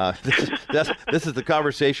 This is the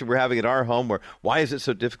conversation we're having at our home, where why is it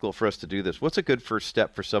so difficult for us to do this? What's a good first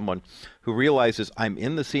step for someone who realizes I'm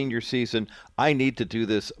in the senior season, I need to do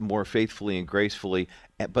this more faithfully and gracefully,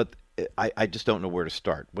 but I just don't know where to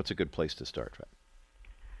start? What's a good place to start?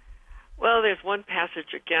 Well, there's one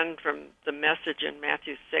passage again from the message in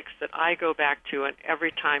Matthew 6 that I go back to, and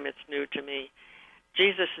every time it's new to me.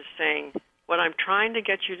 Jesus is saying, what I'm trying to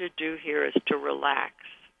get you to do here is to relax,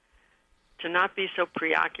 to not be so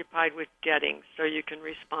preoccupied with getting so you can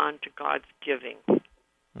respond to God's giving.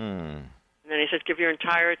 And then he says, give your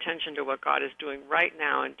entire attention to what God is doing right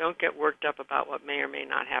now, and don't get worked up about what may or may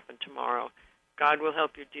not happen tomorrow. God will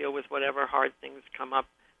help you deal with whatever hard things come up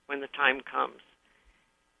when the time comes.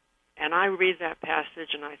 And I read that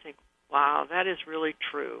passage and I think, wow, that is really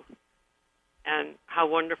true. And how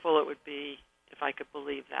wonderful it would be if I could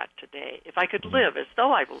believe that today. If I could live as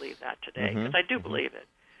though I believe that today, because I do believe it.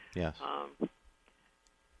 Yes.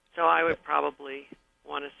 So I would probably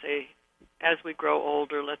want to say, as we grow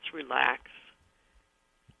older, let's relax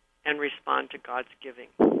and respond to God's giving.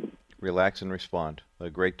 Relax and respond. A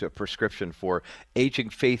great prescription for aging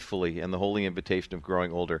faithfully and the holy invitation of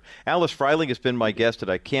growing older. Alice Fryling has been my guest, and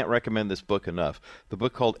I can't recommend this book enough. The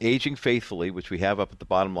book called Aging Faithfully, which we have up at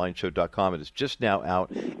thebottomlineshow.com. It is just now out,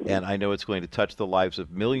 and I know it's going to touch the lives of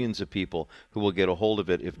millions of people who will get a hold of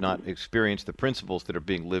it, if not experience the principles that are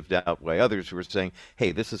being lived out by others who are saying,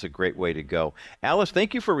 hey, this is a great way to go. Alice,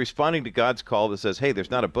 thank you for responding to God's call that says, hey, there's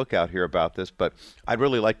not a book out here about this, but I'd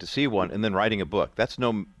really like to see one, and then writing a book. That's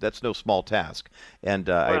no small task. And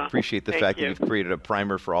I appreciate the fact that you've created a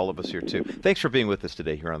primer for all of us here, too. Thanks for being with us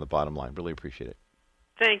today here on The Bottom Line. Really appreciate it.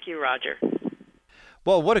 Thank you, Roger.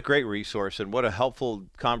 Well, what a great resource and what a helpful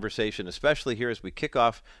conversation, especially here as we kick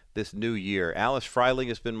off this new year. Alice Fryling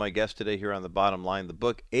has been my guest today here on The Bottom Line. The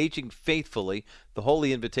book, Aging Faithfully, The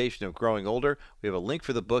Holy Invitation of Growing Older. We have a link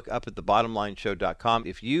for the book up at thebottomlineshow.com.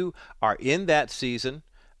 If you are in that season,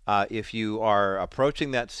 if you are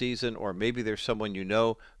approaching that season, or maybe there's someone you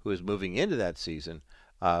know who is moving into that season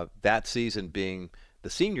being the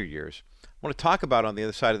senior years, I want to talk about on the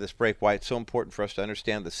other side of this break why it's so important for us to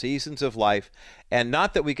understand the seasons of life, and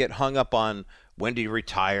not that we get hung up on when do you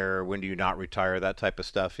retire, when do you not retire, that type of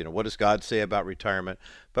stuff. What does God say about retirement?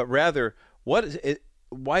 But rather,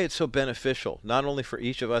 why it's so beneficial, not only for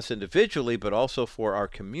each of us individually, but also for our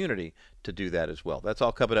community to do that as well. That's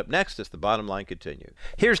all coming up next as The Bottom Line continues.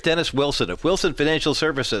 Here's Dennis Wilson of Wilson Financial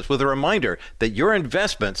Services with a reminder that your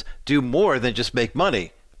investments do more than just make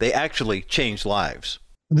money. They actually change lives.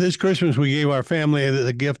 This Christmas, we gave our family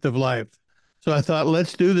the gift of life. So I thought,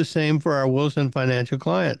 let's do the same for our Wilson Financial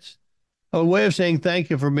clients. A way of saying thank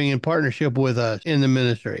you for being in partnership with us in the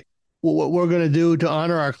ministry. What we're going to do to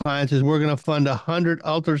honor our clients is we're going to fund 100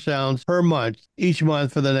 ultrasounds per month, each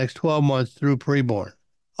month for the next 12 months through preborn.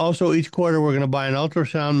 Also, each quarter, we're going to buy an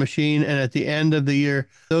ultrasound machine, and at the end of the year,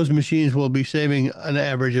 those machines will be saving an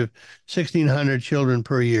average of 1,600 children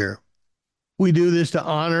per year. We do this to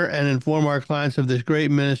honor and inform our clients of this great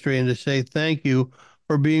ministry and to say thank you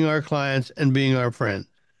for being our clients and being our friends.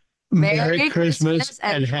 Merry Christmas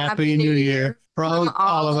and Happy New Year from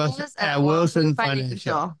all of us at Wilson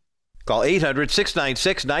Financial. Call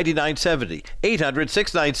 800-696-9970,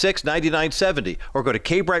 800-696-9970, or go to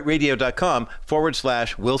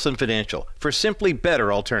kbrightradio.com/Wilson Financial for simply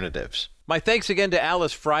better alternatives. My thanks again to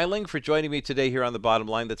Alice Fryling for joining me today here on The Bottom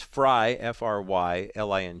Line. That's Fry,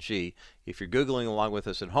 F-R-Y-L-I-N-G. If you're Googling along with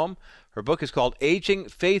us at home, her book is called Aging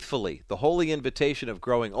Faithfully, The Holy Invitation of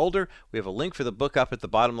Growing Older. We have a link for the book up at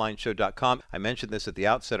thebottomlineshow.com. I mentioned this at the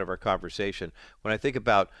outset of our conversation. When I think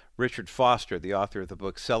about Richard Foster, the author of the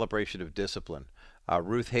book Celebration of Discipline,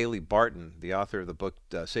 Ruth Haley Barton, the author of the book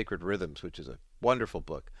Sacred Rhythms, which is a wonderful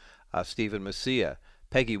book, Stephen Messia,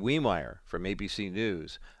 Peggy Wiemeyer from ABC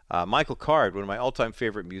News, Michael Card, one of my all-time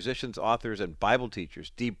favorite musicians, authors, and Bible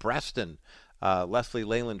teachers, Dee Breston, Leslie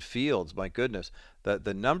Leyland Fields, my goodness,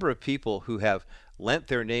 the number of people who have lent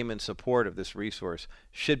their name in support of this resource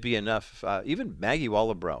should be enough. Even Maggie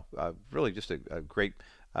Wallabro, really just a great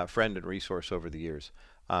friend and resource over the years,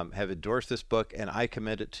 have endorsed this book, and I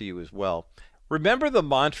commend it to you as well. Remember the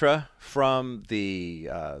mantra from the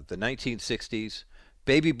 1960s?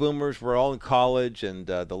 Baby boomers were all in college, and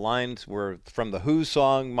the lines were from the Who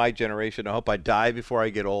song, My Generation, I hope I die before I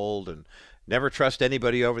get old, and never trust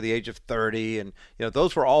anybody over the age of 30. And,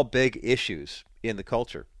 those were all big issues in the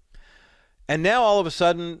culture. And now all of a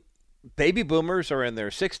sudden, baby boomers are in their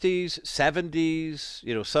 60s,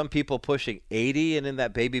 70s, some people pushing 80 and in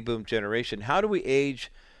that baby boom generation. How do we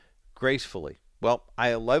age gracefully? Well,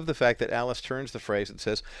 I love the fact that Alice turns the phrase and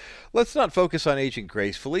says, let's not focus on aging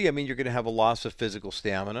gracefully. I mean, you're going to have a loss of physical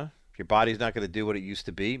stamina. Your body's not going to do what it used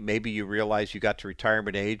to be. Maybe you realize you got to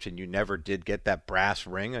retirement age and you never did get that brass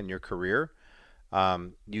ring on your career.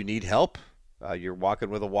 You need help. You're walking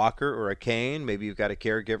with a walker or a cane. Maybe you've got a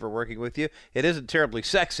caregiver working with you. It isn't terribly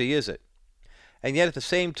sexy, is it? And yet at the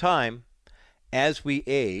same time, as we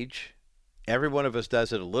age, every one of us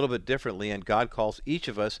does it a little bit differently, and God calls each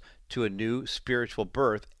of us to a new spiritual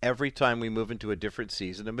birth every time we move into a different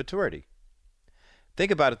season of maturity.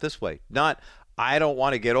 Think about it this way. Not, I don't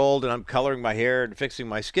want to get old and I'm coloring my hair and fixing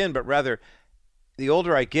my skin, but rather, the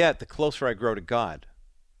older I get, the closer I grow to God,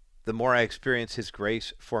 the more I experience His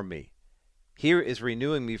grace for me. He is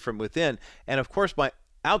renewing me from within, and of course my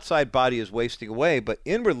outside body is wasting away, but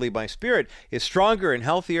inwardly my spirit is stronger and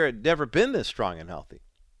healthier. It's never been this strong and healthy.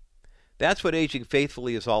 That's what Aging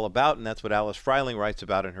Faithfully is all about, and that's what Alice Fryling writes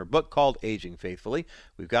about in her book called Aging Faithfully.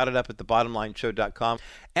 We've got it up at thebottomlineshow.com.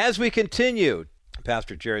 As we continue,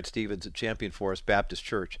 Pastor Jarrett Stevens at Champion Forest Baptist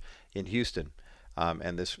Church in Houston,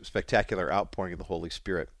 and this spectacular outpouring of the Holy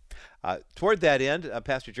Spirit. Toward that end,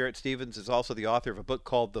 Pastor Jarrett Stevens is also the author of a book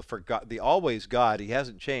called The Always God. He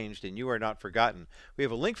hasn't changed, and you are not forgotten. We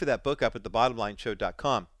have a link for that book up at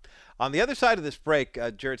thebottomlineshow.com. On the other side of this break,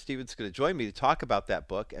 Jarrett Stevens is going to join me to talk about that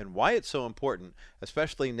book and why it's so important,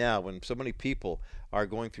 especially now when so many people are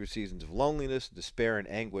going through seasons of loneliness, despair, and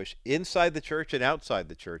anguish inside the church and outside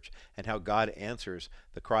the church, and how God answers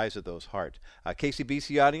the cries of those hearts.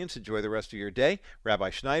 KCBC audience, enjoy the rest of your day. Rabbi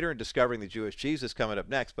Schneider and Discovering the Jewish Jesus coming up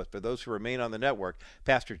next. But for those who remain on the network,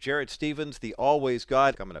 Pastor Jarrett Stevens, The Always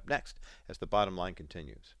God, coming up next as the bottom line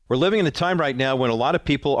continues. We're living in a time right now when a lot of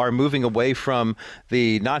people are moving away from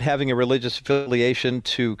the not having a religious affiliation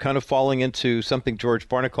to kind of falling into something George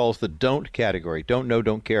Barna calls the don't category. Don't know,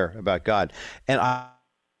 don't care about God. And I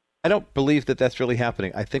don't believe that that's really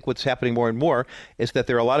happening. I think what's happening more and more is that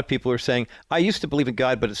there are a lot of people who are saying, I used to believe in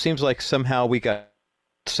God, but it seems like somehow we got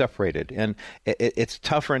separated, and it's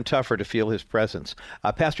tougher and tougher to feel His presence.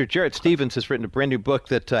 Pastor Jarrett Stevens has written a brand new book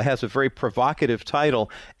that has a very provocative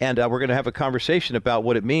title, and we're going to have a conversation about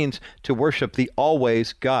what it means to worship the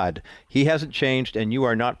always God. He hasn't changed, and you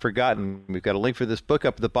are not forgotten. We've got a link for this book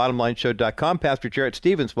up at thebottomlineshow.com. Pastor Jarrett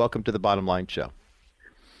Stevens, welcome to the Bottom Line Show.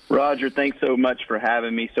 Roger, thanks so much for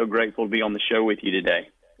having me. So grateful to be on the show with you today.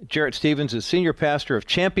 Jarrett Stevens is senior pastor of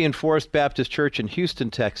Champion Forest Baptist Church in Houston,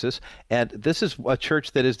 Texas. And this is a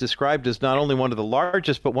church that is described as not only one of the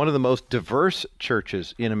largest, but one of the most diverse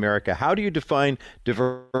churches in America. How do you define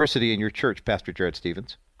diversity in your church, Pastor Jarrett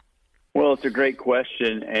Stevens? Well, it's a great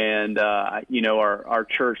question. And, our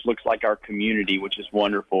church looks like our community, which is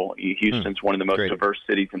wonderful. Houston's one of the most diverse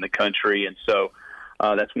cities in the country. And so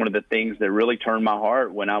that's one of the things that really turned my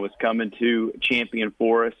heart when I was coming to Champion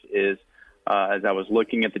Forest is as I was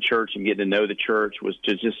looking at the church and getting to know the church was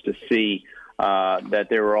to see that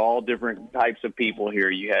there were all different types of people here.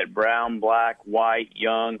 You had brown, black, white,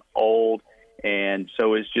 young, old, and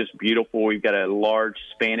so it's just beautiful. We've got a large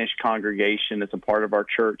Spanish congregation that's a part of our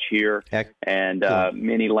church here, and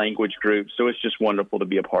many language groups. So it's just wonderful to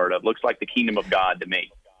be a part of. Looks like the kingdom of God to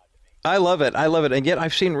me. I love it. I love it. And yet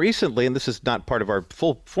I've seen recently, and this is not part of our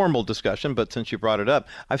full formal discussion, but since you brought it up,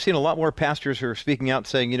 I've seen a lot more pastors who are speaking out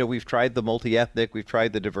saying, we've tried the multi-ethnic, we've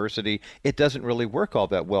tried the diversity. It doesn't really work all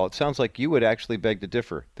that well. It sounds like you would actually beg to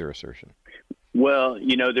differ, their assertion. Well,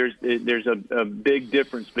 there's a big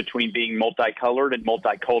difference between being multicolored and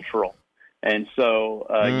multicultural. And so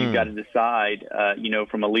you've got to decide,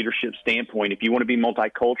 from a leadership standpoint, if you want to be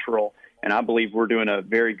multicultural, and I believe we're doing a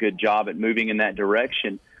very good job at moving in that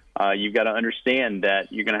direction, you've got to understand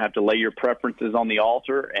that you're going to have to lay your preferences on the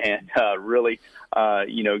altar and really,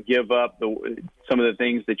 give up some of the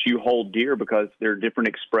things that you hold dear because there are different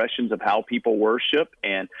expressions of how people worship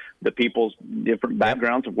and the people's different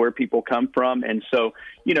backgrounds of where people come from. And so,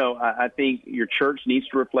 I think your church needs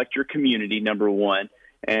to reflect your community, number one.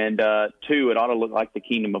 And two, it ought to look like the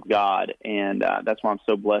kingdom of God. And that's why I'm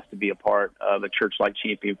so blessed to be a part of a church like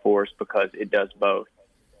Champion Force, because it does both.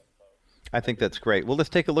 I think that's great. Well, let's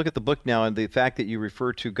take a look at the book now and the fact that you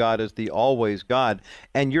refer to God as the always God.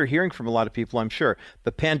 And you're hearing from a lot of people, I'm sure.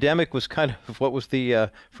 The pandemic was kind of, what was the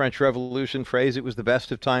French Revolution phrase? It was the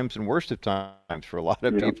best of times and worst of times for a lot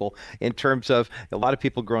of people, in terms of a lot of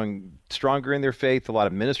people growing stronger in their faith. A lot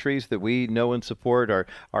of ministries that we know and support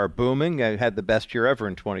are booming. I had the best year ever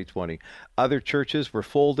in 2020. Other churches were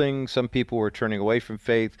folding. Some people were turning away from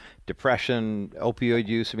faith. Depression, opioid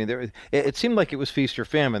use. I mean, it seemed like it was feast or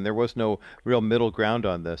famine. There was no real middle ground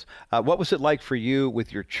on this. What was it like for you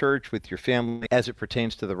with your church, with your family, as it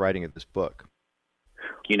pertains to the writing of this book?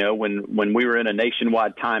 You know, when we were in a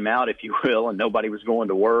nationwide timeout, if you will, and nobody was going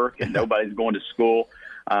to work and nobody's going to school,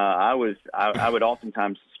 I would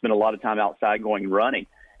oftentimes spend a lot of time outside going running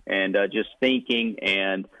and just thinking.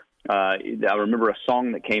 And I remember a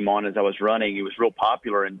song that came on as I was running. It was real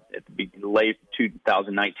popular at the late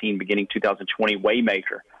 2019, beginning 2020,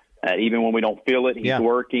 Waymaker. Even when we don't feel it, he's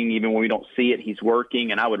working. Even when we don't see it, he's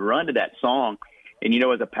working. And I would run to that song. And, you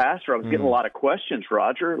know, as a pastor, I was getting a lot of questions,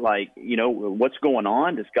 Roger, like, you know, what's going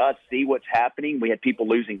on? Does God see what's happening? We had people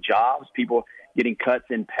losing jobs, people getting cuts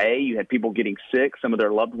in pay. You had people getting sick, some of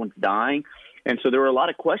their loved ones dying. And so there were a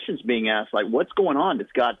lot of questions being asked, like, what's going on?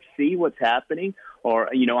 Does God see what's happening? Or,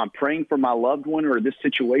 you know, I'm praying for my loved one or this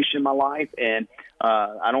situation in my life, and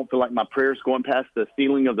I don't feel like my prayer's going past the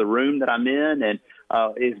ceiling of the room that I'm in. And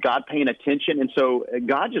is God paying attention? And so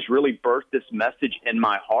God just really birthed this message in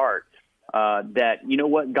my heart that, you know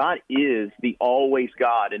what, God is the always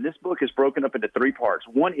God. And this book is broken up into three parts.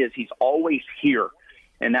 One is he's always here.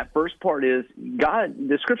 And that first part is God,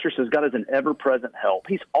 the scripture says God is an ever-present help.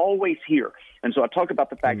 He's always here. And so I talk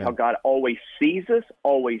about the fact how God always sees us,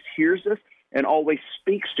 always hears us, and always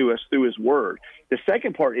speaks to us through his word. The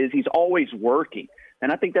second part is he's always working.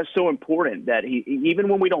 And I think that's so important, that he, even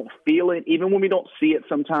when we don't feel it, even when we don't see it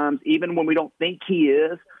sometimes, even when we don't think he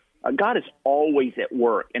is, God is always at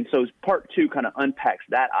work. And so part two kind of unpacks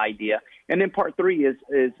that idea. And then part three is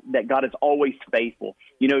that God is always faithful.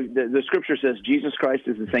 You know, the scripture says Jesus Christ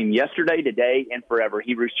is the same yesterday, today, and forever.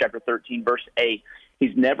 Hebrews chapter 13, verse 8.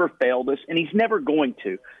 He's never failed us, and he's never going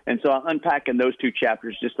to. And so I unpack in those two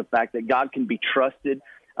chapters just the fact that God can be trusted.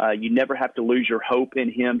 You never have to lose your hope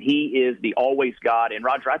in him. He is the always God. And,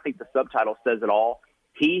 Roger, I think the subtitle says it all.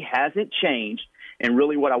 He hasn't changed. And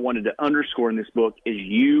really what I wanted to underscore in this book is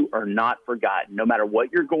you are not forgotten. No matter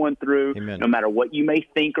what you're going through, no matter what you may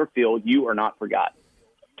think or feel, you are not forgotten.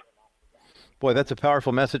 Boy, that's a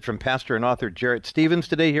powerful message from pastor and author Jarrett Stevens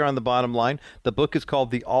today here on The Bottom Line. The book is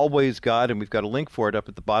called The Always God, and we've got a link for it up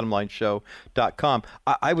at thebottomlineshow.com.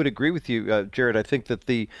 I would agree with you, Jarrett. I think that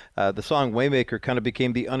the song Waymaker kind of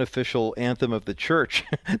became the unofficial anthem of the church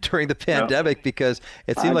during the pandemic because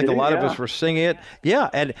it seemed like a lot of us were singing it.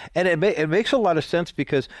 Yeah, and it makes a lot of sense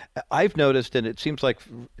because I've noticed, and it seems like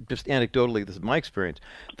just anecdotally, this is my experience,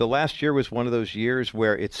 the last year was one of those years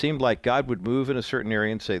where it seemed like God would move in a certain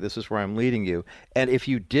area and say, this is where I'm leading you. And if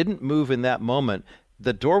you didn't move in that moment,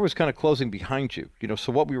 the door was kind of closing behind you, you know,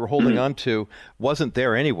 so what we were holding on to wasn't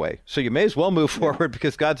there anyway. So you may as well move forward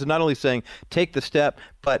because God's not only saying, take the step,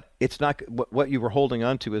 but it's not what you were holding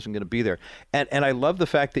on to isn't going to be there. And I love the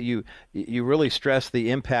fact that you really stress the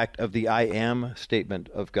impact of the I am statement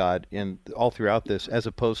of God in all throughout this, as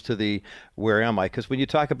opposed to the where am I? Because when you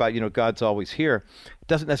talk about, you know, God's always here, it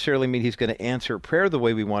doesn't necessarily mean he's going to answer prayer the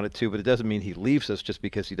way we want it to, but it doesn't mean he leaves us just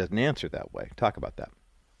because he doesn't answer that way. Talk about that.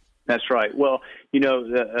 That's right. Well, you know,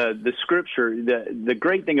 the scripture, the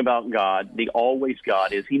great thing about God, the always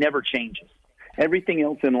God, is he never changes. Everything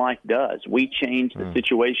else in life does. We change, the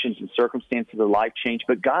situations and circumstances of life change,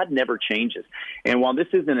 but God never changes. And while this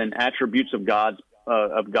isn't an attributes of God's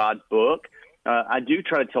book, I do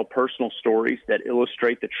try to tell personal stories that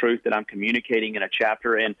illustrate the truth that I'm communicating in a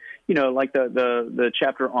chapter. And, you know, like the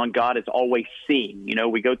chapter on God is always seeing. You know,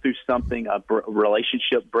 we go through something, a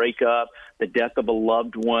relationship breakup, the death of a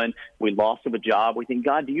loved one, we lost of a job. We think,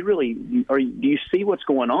 God, do you see what's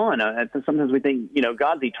going on? And sometimes we think, you know,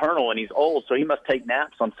 God's eternal and he's old, so he must take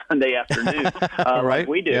naps on Sunday afternoon right. like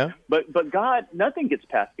we do. Yeah. But God, nothing gets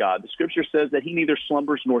past God. The scripture says that he neither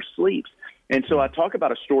slumbers nor sleeps. And so I talk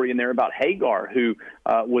about a story in there about Hagar, who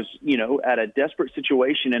was, you know, at a desperate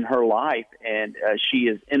situation in her life, and she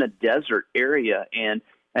is in a desert area, and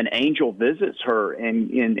an angel visits her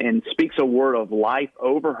and speaks a word of life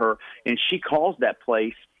over her, and she calls that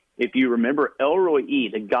place, if you remember, El Roi,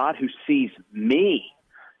 the God who sees me.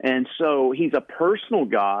 And so he's a personal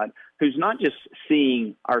God who's not just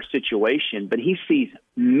seeing our situation, but he sees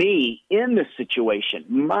me in the situation,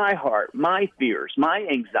 my heart, my fears, my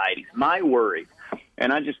anxieties, my worries.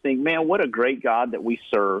 And I just think, man, what a great God that we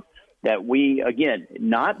serve, that we, again,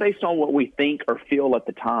 not based on what we think or feel at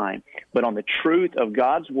the time, but on the truth of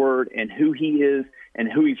God's word and who he is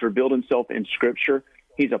and who he's revealed himself in Scripture.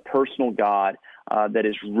 He's a personal God that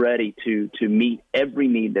is ready to meet every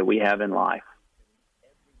need that we have in life.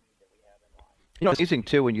 You know, it's amazing,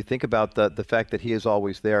 too, when you think about the fact that he is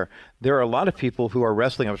always there. There are a lot of people who are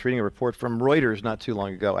wrestling. I was reading a report from Reuters not too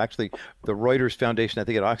long ago. Actually, the Reuters Foundation, I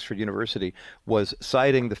think at Oxford University, was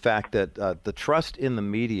citing the fact that the trust in the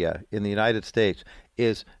media in the United States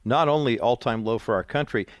is not only all-time low for our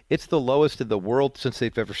country, it's the lowest in the world since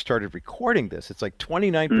they've ever started recording this. It's like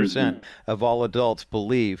 29% of all adults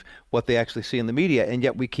believe what they actually see in the media, and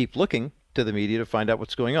yet we keep looking to the media to find out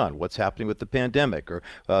what's going on, what's happening with the pandemic or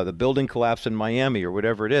the building collapse in Miami or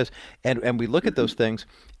whatever it is. And we look at those things,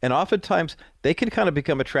 and oftentimes they can kind of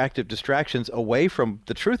become attractive distractions away from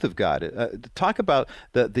the truth of God. Talk about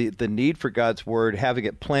the need for God's word, having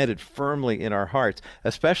it planted firmly in our hearts,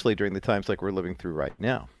 especially during the times like we're living through right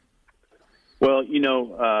now. Well, you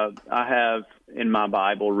know, I have in my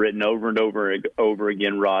Bible written over and over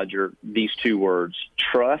again, Roger, these two words,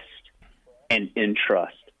 trust and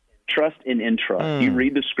entrust. Trust and entrust. You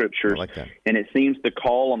read the Scriptures, like that. And it seems the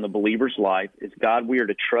call on the believer's life is, God, we are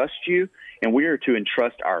to trust you, and we are to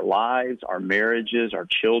entrust our lives, our marriages, our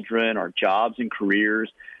children, our jobs and careers,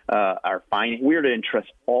 our finance. We are to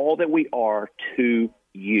entrust all that we are to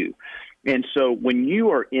you. And so when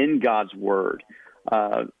you are in God's Word,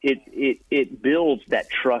 it builds that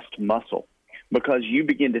trust muscle, because you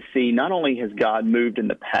begin to see not only has God moved in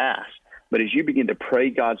the past, but as you begin to pray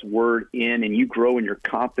God's word in and you grow in your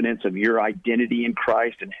confidence of your identity in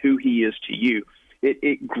Christ and who he is to you,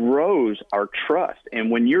 it grows our trust. And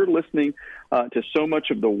when you're listening to so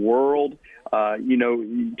much of the world,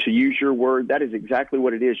 to use your word, that is exactly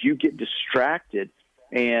what it is. You get distracted,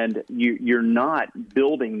 and you're not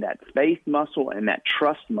building that faith muscle and that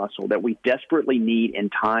trust muscle that we desperately need in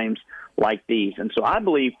times like these. And so I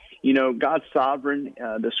believe, God's sovereign.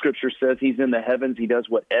 The Scripture says he's in the heavens. He does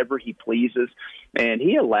whatever he pleases. And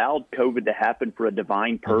he allowed COVID to happen for a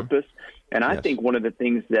divine purpose. And I think one of the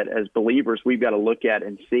things that as believers we've got to look at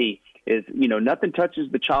and see is, nothing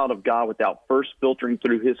touches the child of God without first filtering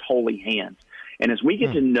through his holy hands. And as we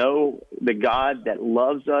get to know the God that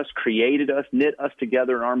loves us, created us, knit us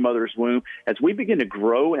together in our mother's womb, as we begin to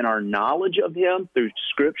grow in our knowledge of him through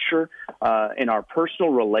Scripture, in our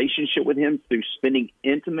personal relationship with him, through spending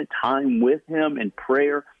intimate time with him and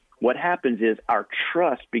prayer, what happens is our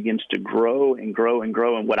trust begins to grow and grow and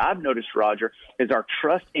grow. And what I've noticed, Roger, is our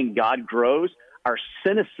trust in God grows, our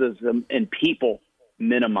cynicism in people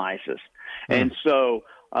minimizes. And so,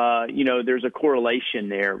 there's a correlation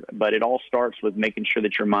there, but it all starts with making sure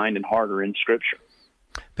that your mind and heart are in Scripture.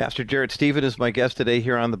 Pastor Jarrett Stephen is my guest today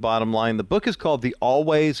here on The Bottom Line. The book is called The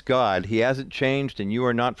Always God. He hasn't changed, and you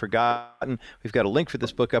are not forgotten. We've got a link for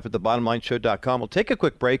this book up at thebottomlineshow.com. We'll take a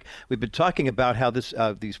quick break. We've been talking about how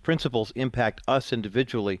these principles impact us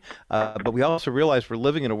individually, but we also realize we're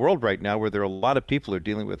living in a world right now where there are a lot of people who are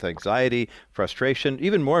dealing with anxiety, frustration,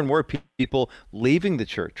 even more and more people leaving the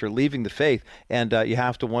church or leaving the faith, and you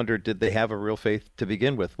have to wonder, did they have a real faith to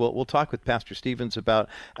begin with? We'll talk with Pastor Stevens about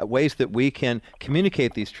ways that we can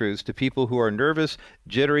communicate these truths to people who are nervous,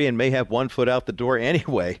 jittery, and may have one foot out the door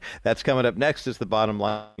anyway. That's coming up next as The Bottom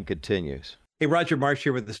Line continues. Hey, Roger Marsh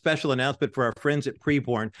here with a special announcement for our friends at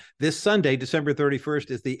Preborn. This Sunday, December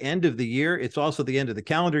 31st, is the end of the year. It's also the end of the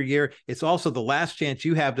calendar year. It's also the last chance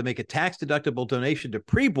you have to make a tax-deductible donation to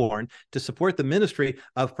Preborn to support the ministry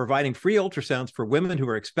of providing free ultrasounds for women who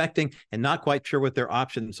are expecting and not quite sure what their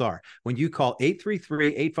options are. When you call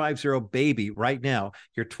 833-850-BABY right now,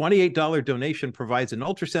 your $28 donation provides an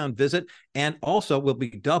ultrasound visit and also will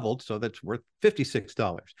be doubled, so that's worth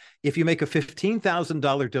 $56. If you make a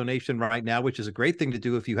 $15,000 donation right now, which is a great thing to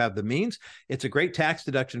do if you have the means, it's a great tax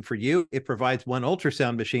deduction for you. It provides one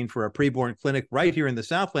ultrasound machine for a preborn clinic right here in the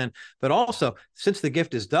Southland. But also, since the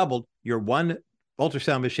gift is doubled, your one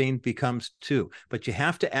ultrasound machine becomes two. But you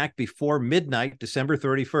have to act before midnight, December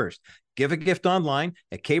 31st. Give a gift online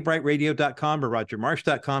at kbrightradio.com or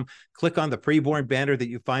rogermarsh.com. Click on the preborn banner that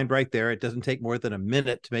you find right there. It doesn't take more than a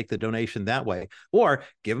minute to make the donation that way. Or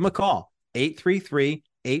give them a call,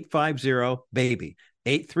 833-850-BABY,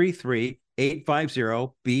 833-850-BABY.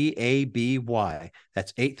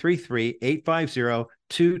 That's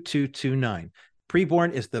 833-850-2229.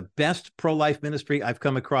 Preborn is the best pro-life ministry I've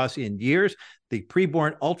come across in years. The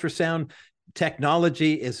Preborn ultrasound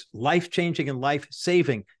technology is life-changing and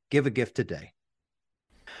life-saving. Give a gift today.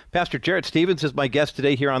 Pastor Jarrett Stevens is my guest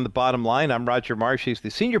today here on The Bottom Line. I'm Roger Marsh. He's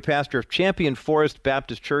the senior pastor of Champion Forest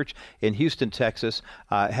Baptist Church in Houston, Texas.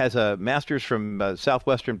 Has a master's from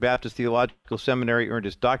Southwestern Baptist Theological Seminary, earned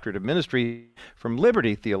his doctorate of ministry from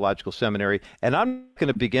Liberty Theological Seminary. And I'm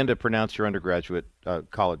going to begin to pronounce your undergraduate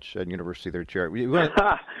college and university there, Jarrett.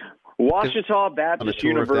 Ouachita Baptist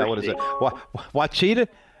University. What is it? Ouachita?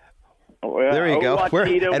 Well, there you go.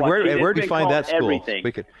 Where do you find that school?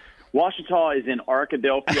 Everything. Ouachita is in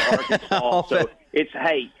Arkadelphia, Arkansas. So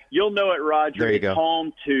you'll know it, Roger. It's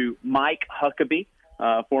home to Mike Huckabee,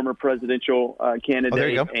 former presidential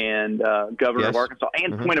candidate and governor of Arkansas,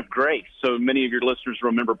 and Point of Grace. So many of your listeners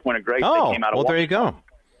remember Point of Grace. That came out of Ouachita. There you go.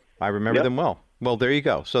 I remember them well. Well, there you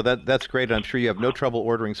go. So that's great. I'm sure you have no trouble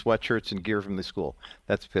ordering sweatshirts and gear from the school.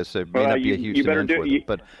 That's because it may not be a huge demand for them.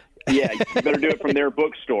 But yeah, you better do it from their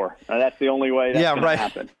bookstore. That's the only way that's going to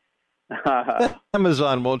happen.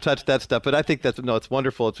 Amazon won't touch that stuff, but I think it's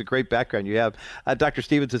wonderful. It's a great background you have. Dr.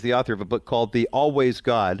 Stevens is the author of a book called The Always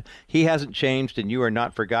God. He hasn't changed and you are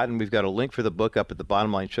not forgotten. We've got a link for the book up at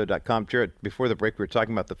thebottomlineshow.com. Jarrett, before the break, we were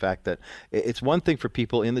talking about the fact that it's one thing for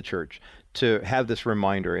people in the church to have this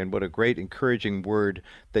reminder, and what a great encouraging word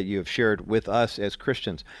that you have shared with us as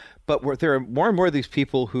Christians. But there are more and more of these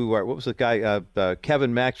people who are, what was the guy,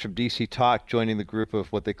 Kevin Max from DC Talk, joining the group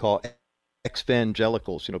of what they call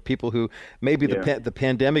evangelicals, people who maybe the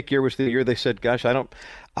pandemic year was the year they said, gosh, I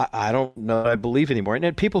don't know I believe anymore.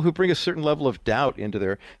 And people who bring a certain level of doubt into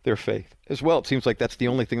their faith as well. It seems like that's the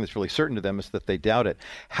only thing that's really certain to them, is that they doubt it.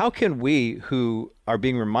 How can we, who are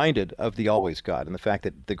being reminded of the always God and the fact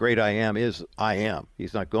that the great I am is I am,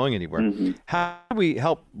 he's not going anywhere, how do we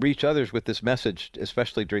help reach others with this message,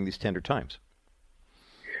 especially during these tender times?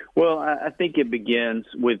 Well, I think it begins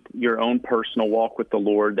with your own personal walk with the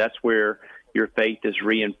Lord. That's where your faith is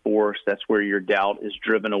reinforced. That's where your doubt is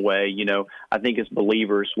driven away. I think as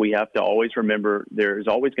believers, we have to always remember there's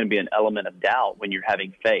always going to be an element of doubt when you're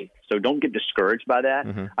having faith. So don't get discouraged by that.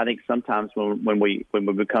 I think sometimes when we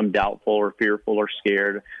become doubtful or fearful or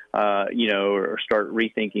scared, or start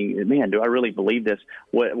rethinking, man, do I really believe this?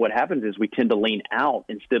 What happens is we tend to lean out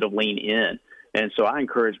instead of lean in. And so I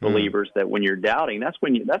encourage believers that when you're doubting, that's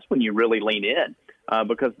when you really lean in,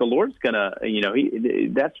 because the Lord's gonna,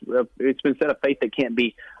 it's been said, a faith that can't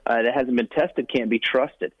be, that hasn't been tested can't be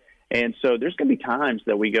trusted. And so there's going to be times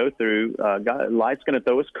that we go through, life's going to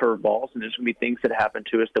throw us curveballs, and there's going to be things that happen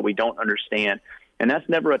to us that we don't understand. And that's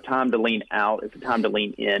never a time to lean out. It's a time to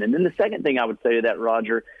lean in. And then the second thing I would say to that,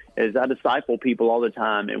 Roger, is I disciple people all the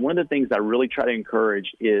time. And one of the things I really try to encourage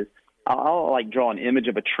is, I'll draw an image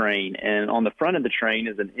of a train, and on the front of the train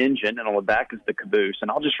is an engine, and on the back is the caboose. And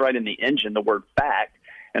I'll just write in the engine the word fact,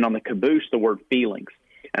 and on the caboose the word feelings.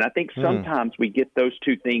 And I think sometimes we get those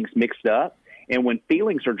two things mixed up, and when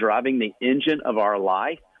feelings are driving the engine of our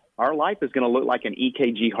life is going to look like an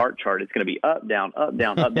EKG heart chart. It's going to be up, down, up,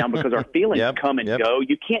 down, up, down, because our feelings come and go.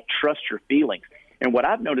 You can't trust your feelings. And what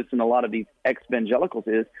I've noticed in a lot of these ex-evangelicals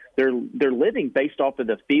is they're living based off of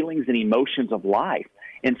the feelings and emotions of life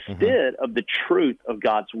instead of the truth of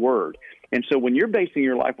God's word. And so when you're basing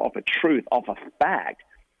your life off of truth, off of fact,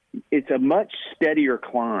 it's a much steadier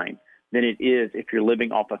climb than it is if you're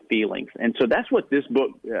living off of feelings. And so that's what this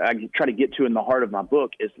book, I try to get to in the heart of my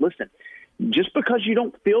book, is listen, just because you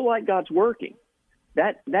don't feel like God's working,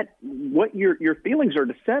 that what your feelings are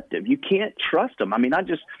deceptive. You can't trust them. I mean, I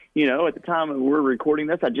just, at the time we're recording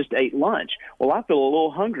this, I just ate lunch. Well, I feel a little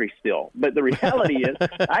hungry still, but the reality is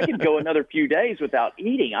I could go another few days without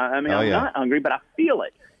eating. I'm not hungry, but I feel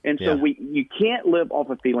it. And so you can't live off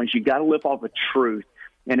of feelings. You got to live off of truth.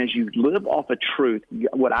 And as you live off of truth,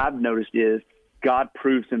 what I've noticed is God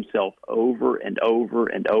proves himself over and over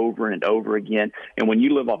and over and over again. And when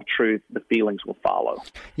you live off truth, the feelings will follow.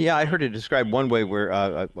 Yeah, I heard it described one way where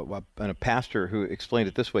a pastor who explained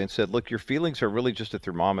it this way and said, look, your feelings are really just a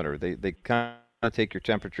thermometer. They kind of take your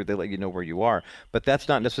temperature. They let you know where you are. But that's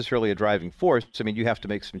not necessarily a driving force. I mean, you have to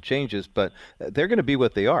make some changes, but they're going to be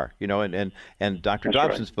what they are, and Dr.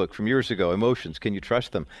 Dobson's book from years ago, Emotions, Can You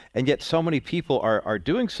Trust Them? And yet so many people are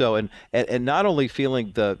doing so, and not only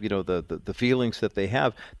feeling the feelings that they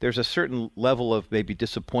have, there's a certain level of maybe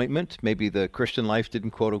disappointment. Maybe the Christian life didn't,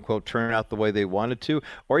 quote unquote, turn out the way they wanted to,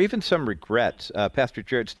 or even some regret. Pastor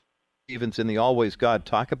Jarrett Stevens in The Always God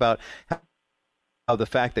talk about how the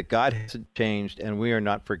fact that God hasn't changed and we are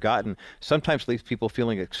not forgotten sometimes leaves people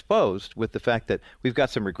feeling exposed with the fact that we've got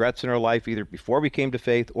some regrets in our life, either before we came to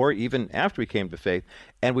faith or even after we came to faith,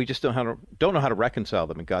 and we just don't know how to reconcile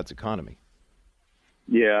them in God's economy.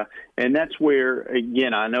 Yeah, and that's where,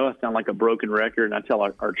 again, I know I sound like a broken record, and I tell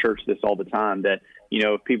our church this all the time, that,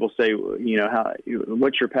 if people say,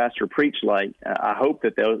 what's your pastor preach like? I hope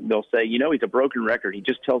that they'll say, he's a broken record. He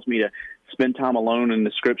just tells me to spend time alone in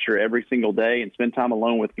the Scripture every single day and spend time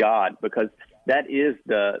alone with God, because that is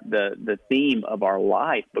the theme of our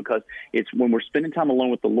life, because it's when we're spending time alone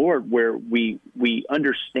with the Lord where we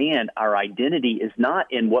understand our identity is not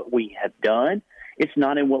in what we have done. It's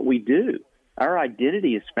not in what we do. Our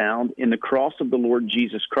identity is found in the cross of the Lord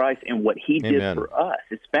Jesus Christ and what he did for us.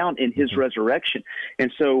 It's found in his resurrection.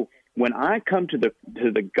 And so when I come to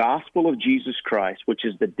the gospel of Jesus Christ, which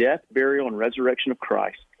is the death, burial, and resurrection of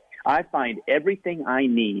Christ, I find everything I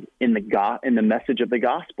need in the message of the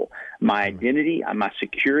gospel. My identity, my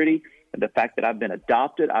security, the fact that I've been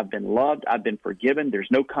adopted, I've been loved, I've been forgiven, there's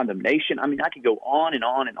no condemnation. I mean, I could go on and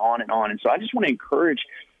on and on and on. And so I just want to encourage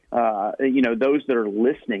those that are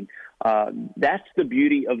listening. That's the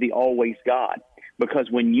beauty of the always God,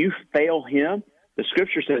 because when you fail him, the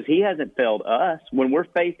Scripture says he hasn't failed us. When we're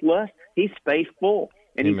faithless, he's faithful,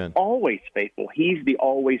 and Amen. He's always faithful. He's the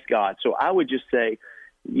always God. So I would just say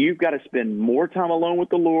you've got to spend more time alone with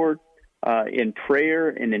the Lord in prayer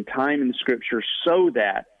and in time in the Scripture, so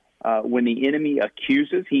that when the enemy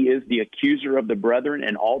accuses, he is the accuser of the brethren,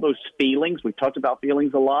 and all those feelings, we've talked about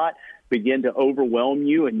feelings a lot, begin to overwhelm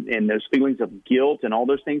you, and those feelings of guilt and all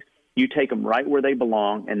those things, you take them right where they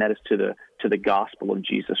belong, and that is to the gospel of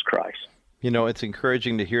Jesus Christ. It's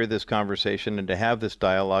encouraging to hear this conversation and to have this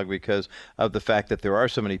dialogue, because of the fact that there are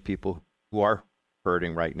so many people who are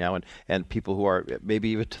hurting right now, and people who are maybe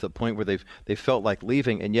even to the point where they felt like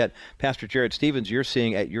leaving. And yet, Pastor Jarrett Stevens, you're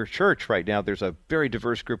seeing at your church right now, there's a very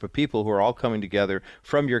diverse group of people who are all coming together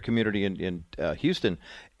from your community in Houston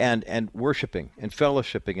and worshiping and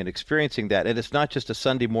fellowshipping and experiencing that. And it's not just a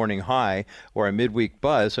Sunday morning high or a midweek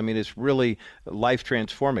buzz. I mean, it's really life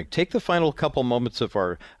transforming. Take the final couple minutes of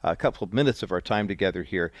our time together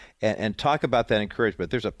here and talk about that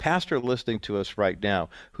encouragement. There's a pastor listening to us right now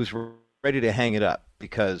who's ready to hang it up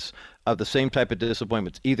because of the same type of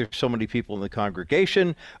disappointments, either so many people in the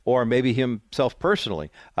congregation or maybe himself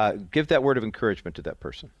personally. Give that word of encouragement to that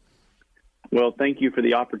person. Well, thank you for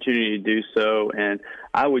the opportunity to do so. And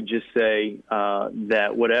I would just say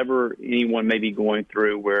that whatever anyone may be going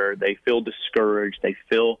through, where they feel discouraged, they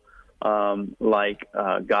feel like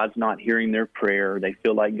God's not hearing their prayer, they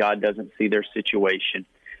feel like God doesn't see their situation,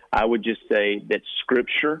 I would just say that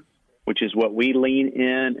Scripture, which is what we lean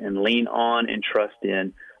in and lean on and trust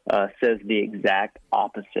in, says the exact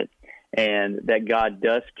opposite, and that God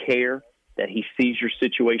does care, that he sees your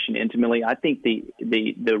situation intimately. I think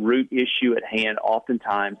the root issue at hand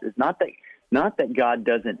oftentimes is not that God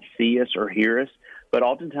doesn't see us or hear us, but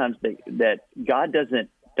oftentimes that God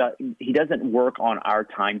doesn't work on our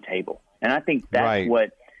timetable. And I think that's right.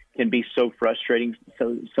 What can be so frustrating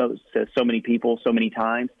so many people so many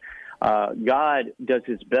times. God does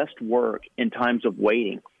his best work in times of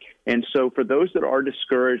waiting. And so for those that are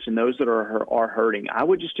discouraged and those that are hurting, I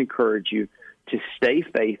would just encourage you to stay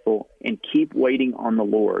faithful and keep waiting on the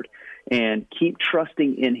Lord and keep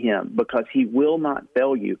trusting in him, because he will not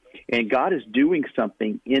fail you. And God is doing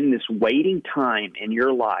something in this waiting time in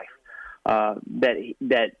your life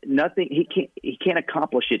that nothing he can't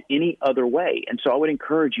accomplish it any other way. And so I would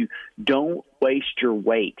encourage you, don't waste your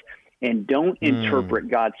wait. And don't interpret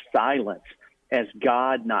God's silence as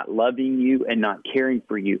God not loving you and not caring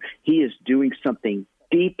for you. He is doing something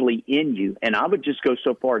deeply in you. And I would just go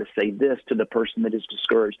so far to say this to the person that is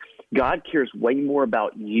discouraged. God cares way more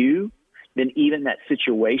about you than even that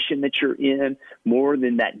situation that you're in, more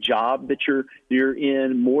than that job that you're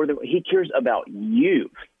in, more than he cares about you.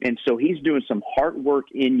 And so he's doing some hard work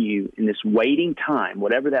in you in this waiting time,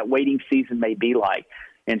 whatever that waiting season may be like.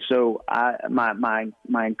 And so my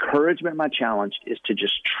encouragement, my challenge is to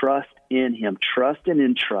just trust in him, trust and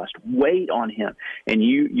entrust, wait on him, and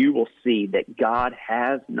you will see that God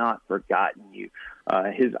has not forgotten you.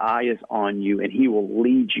 His eye is on you, and he will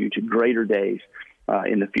lead you to greater days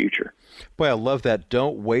in the future. Boy, I love that.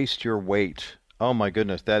 Don't waste your wait. Oh my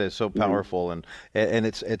goodness, that is so powerful, and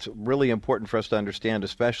it's really important for us to understand,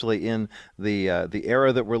 especially in the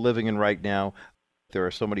era that we're living in right now. There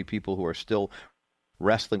are so many people who are still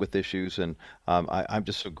wrestling with issues, and I'm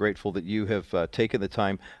just so grateful that you have taken the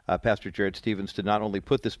time, Pastor Jarrett Stevens, to not only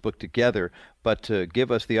put this book together, but to give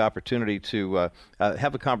us the opportunity to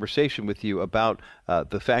have a conversation with you about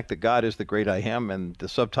the fact that God is the great I am, and the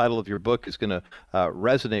subtitle of your book is going to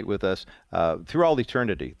resonate with us through all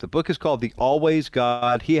eternity. The book is called The Always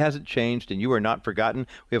God. He hasn't changed, and you are not forgotten.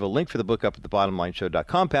 We have a link for the book up at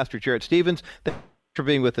thebottomlineshow.com. Pastor Jarrett Stevens, thanks for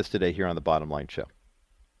being with us today here on The Bottom Line Show.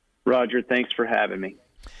 Roger, thanks for having me.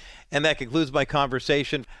 And that concludes my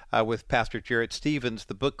conversation with Pastor Jarrett Stevens.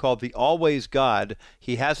 The book called The Always God,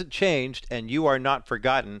 He Hasn't Changed, and You Are Not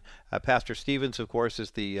Forgotten. Pastor Stevens, of course,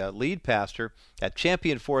 is the lead pastor at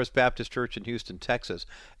Champion Forest Baptist Church in Houston, Texas.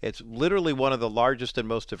 It's literally one of the largest and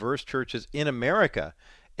most diverse churches in America.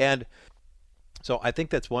 And so I think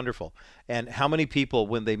that's wonderful. And how many people,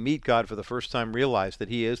 when they meet God for the first time, realize that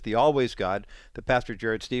He is the always God that Pastor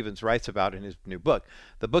Jarrett Stevens writes about in his new book.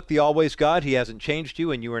 The book, The Always God, He Hasn't Changed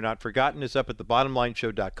You and You Are Not Forgotten, is up at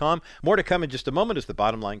thebottomlineshow.com. More to come in just a moment as The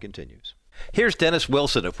Bottom Line continues. Here's Dennis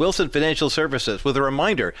Wilson of Wilson Financial Services with a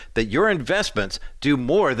reminder that your investments do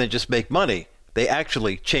more than just make money. They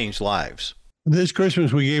actually change lives. This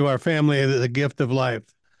Christmas, we gave our family the gift of life.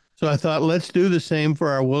 So I thought, let's do the same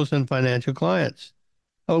for our Wilson Financial clients.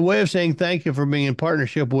 A way of saying thank you for being in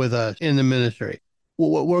partnership with us in the ministry.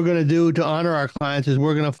 What we're going to do to honor our clients is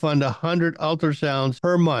we're going to fund 100 ultrasounds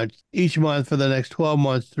per month, each month for the next 12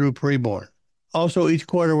 months through preborn. Also, each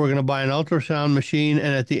quarter, we're going to buy an ultrasound machine,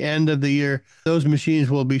 and at the end of the year, those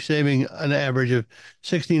machines will be saving an average of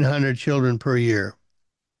 1,600 children per year.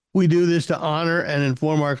 We do this to honor and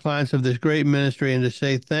inform our clients of this great ministry and to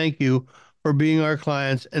say thank you for being our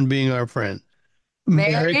clients and being our friends.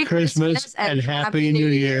 Merry Christmas and Happy New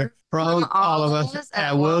Year from all of us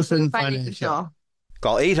at Wilson Financial.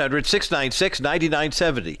 Call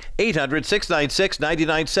 800-696-9970,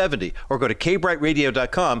 800-696-9970, or go to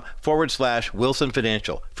kbrightradio.com/Wilson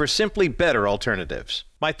Financial for simply better alternatives.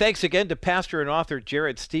 My thanks again to pastor and author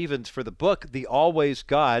Jarrett Stevens for the book, The Always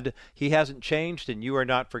God, He Hasn't Changed and You Are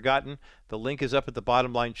Not Forgotten. The link is up at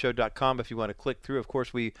thebottomlineshow.com if you want to click through. Of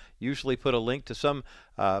course, we usually put a link to some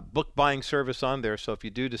book buying service on there, so if you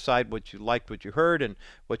do decide what you liked, what you heard, and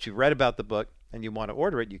what you read about the book, and you want to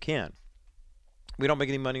order it, you can. We don't make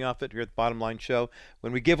any money off it here at the Bottom Line Show.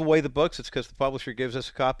 When we give away the books, it's because the publisher gives us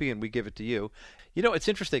a copy and we give it to you. You know, it's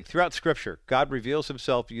interesting. Throughout Scripture, God reveals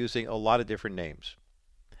himself using a lot of different names.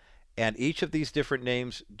 And each of these different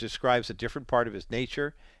names describes a different part of his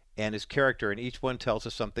nature and his character, and each one tells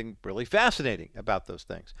us something really fascinating about those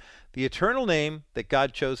things. The eternal name that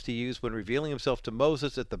God chose to use when revealing himself to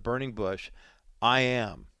Moses at the burning bush, I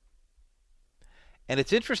am. And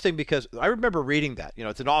it's interesting because I remember reading that. You know,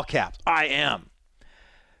 it's in all caps, I am.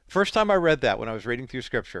 First time I read that when I was reading through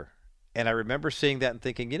Scripture, and I remember seeing that and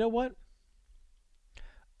thinking, you know what?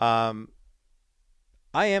 I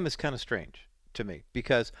am is kind of strange to me,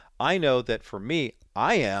 because I know that for me,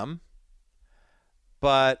 I am,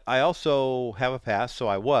 but I also have a past, so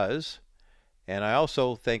I was, and I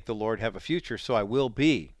also, thank the Lord, have a future, so I will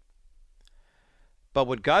be. But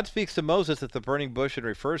when God speaks to Moses at the burning bush and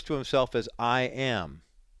refers to himself as I am,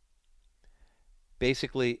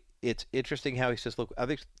 basically, it's interesting how he says, look,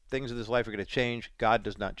 other things in this life are going to change. God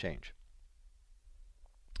does not change.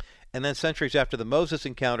 And then centuries after the Moses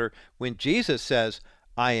encounter, when Jesus says,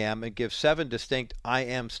 I am, and gives 7 distinct I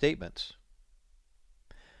am statements,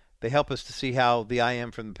 they help us to see how the I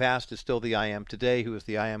am from the past is still the I am today, who is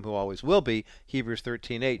the I am who always will be. Hebrews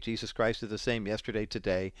 13:8, Jesus Christ is the same yesterday,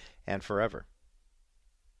 today, and forever.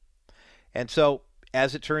 And so,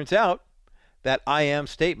 as it turns out, that I am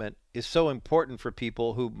statement is so important for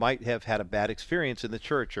people who might have had a bad experience in the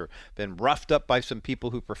church or been roughed up by some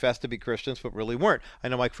people who profess to be Christians but really weren't. I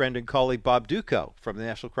know my friend and colleague Bob Duco from the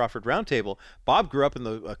National Crawford Roundtable. Bob grew up in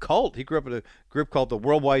a cult. He grew up in a group called the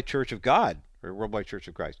Worldwide Church of God, or Worldwide Church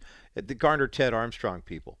of Christ. It garnered Ted Armstrong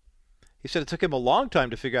people. He said it took him a long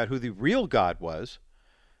time to figure out who the real God was,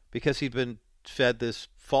 because he'd been fed this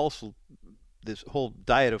whole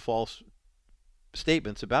diet of false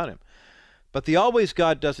statements about him. But the always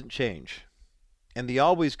God doesn't change. And the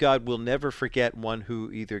always God will never forget one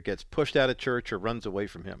who either gets pushed out of church or runs away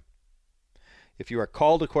from him. If you are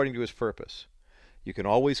called according to his purpose, you can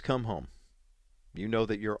always come home. You know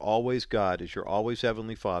that your always God is your always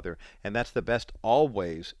Heavenly Father, and that's the best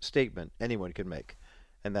always statement anyone can make.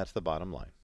 And that's the bottom line.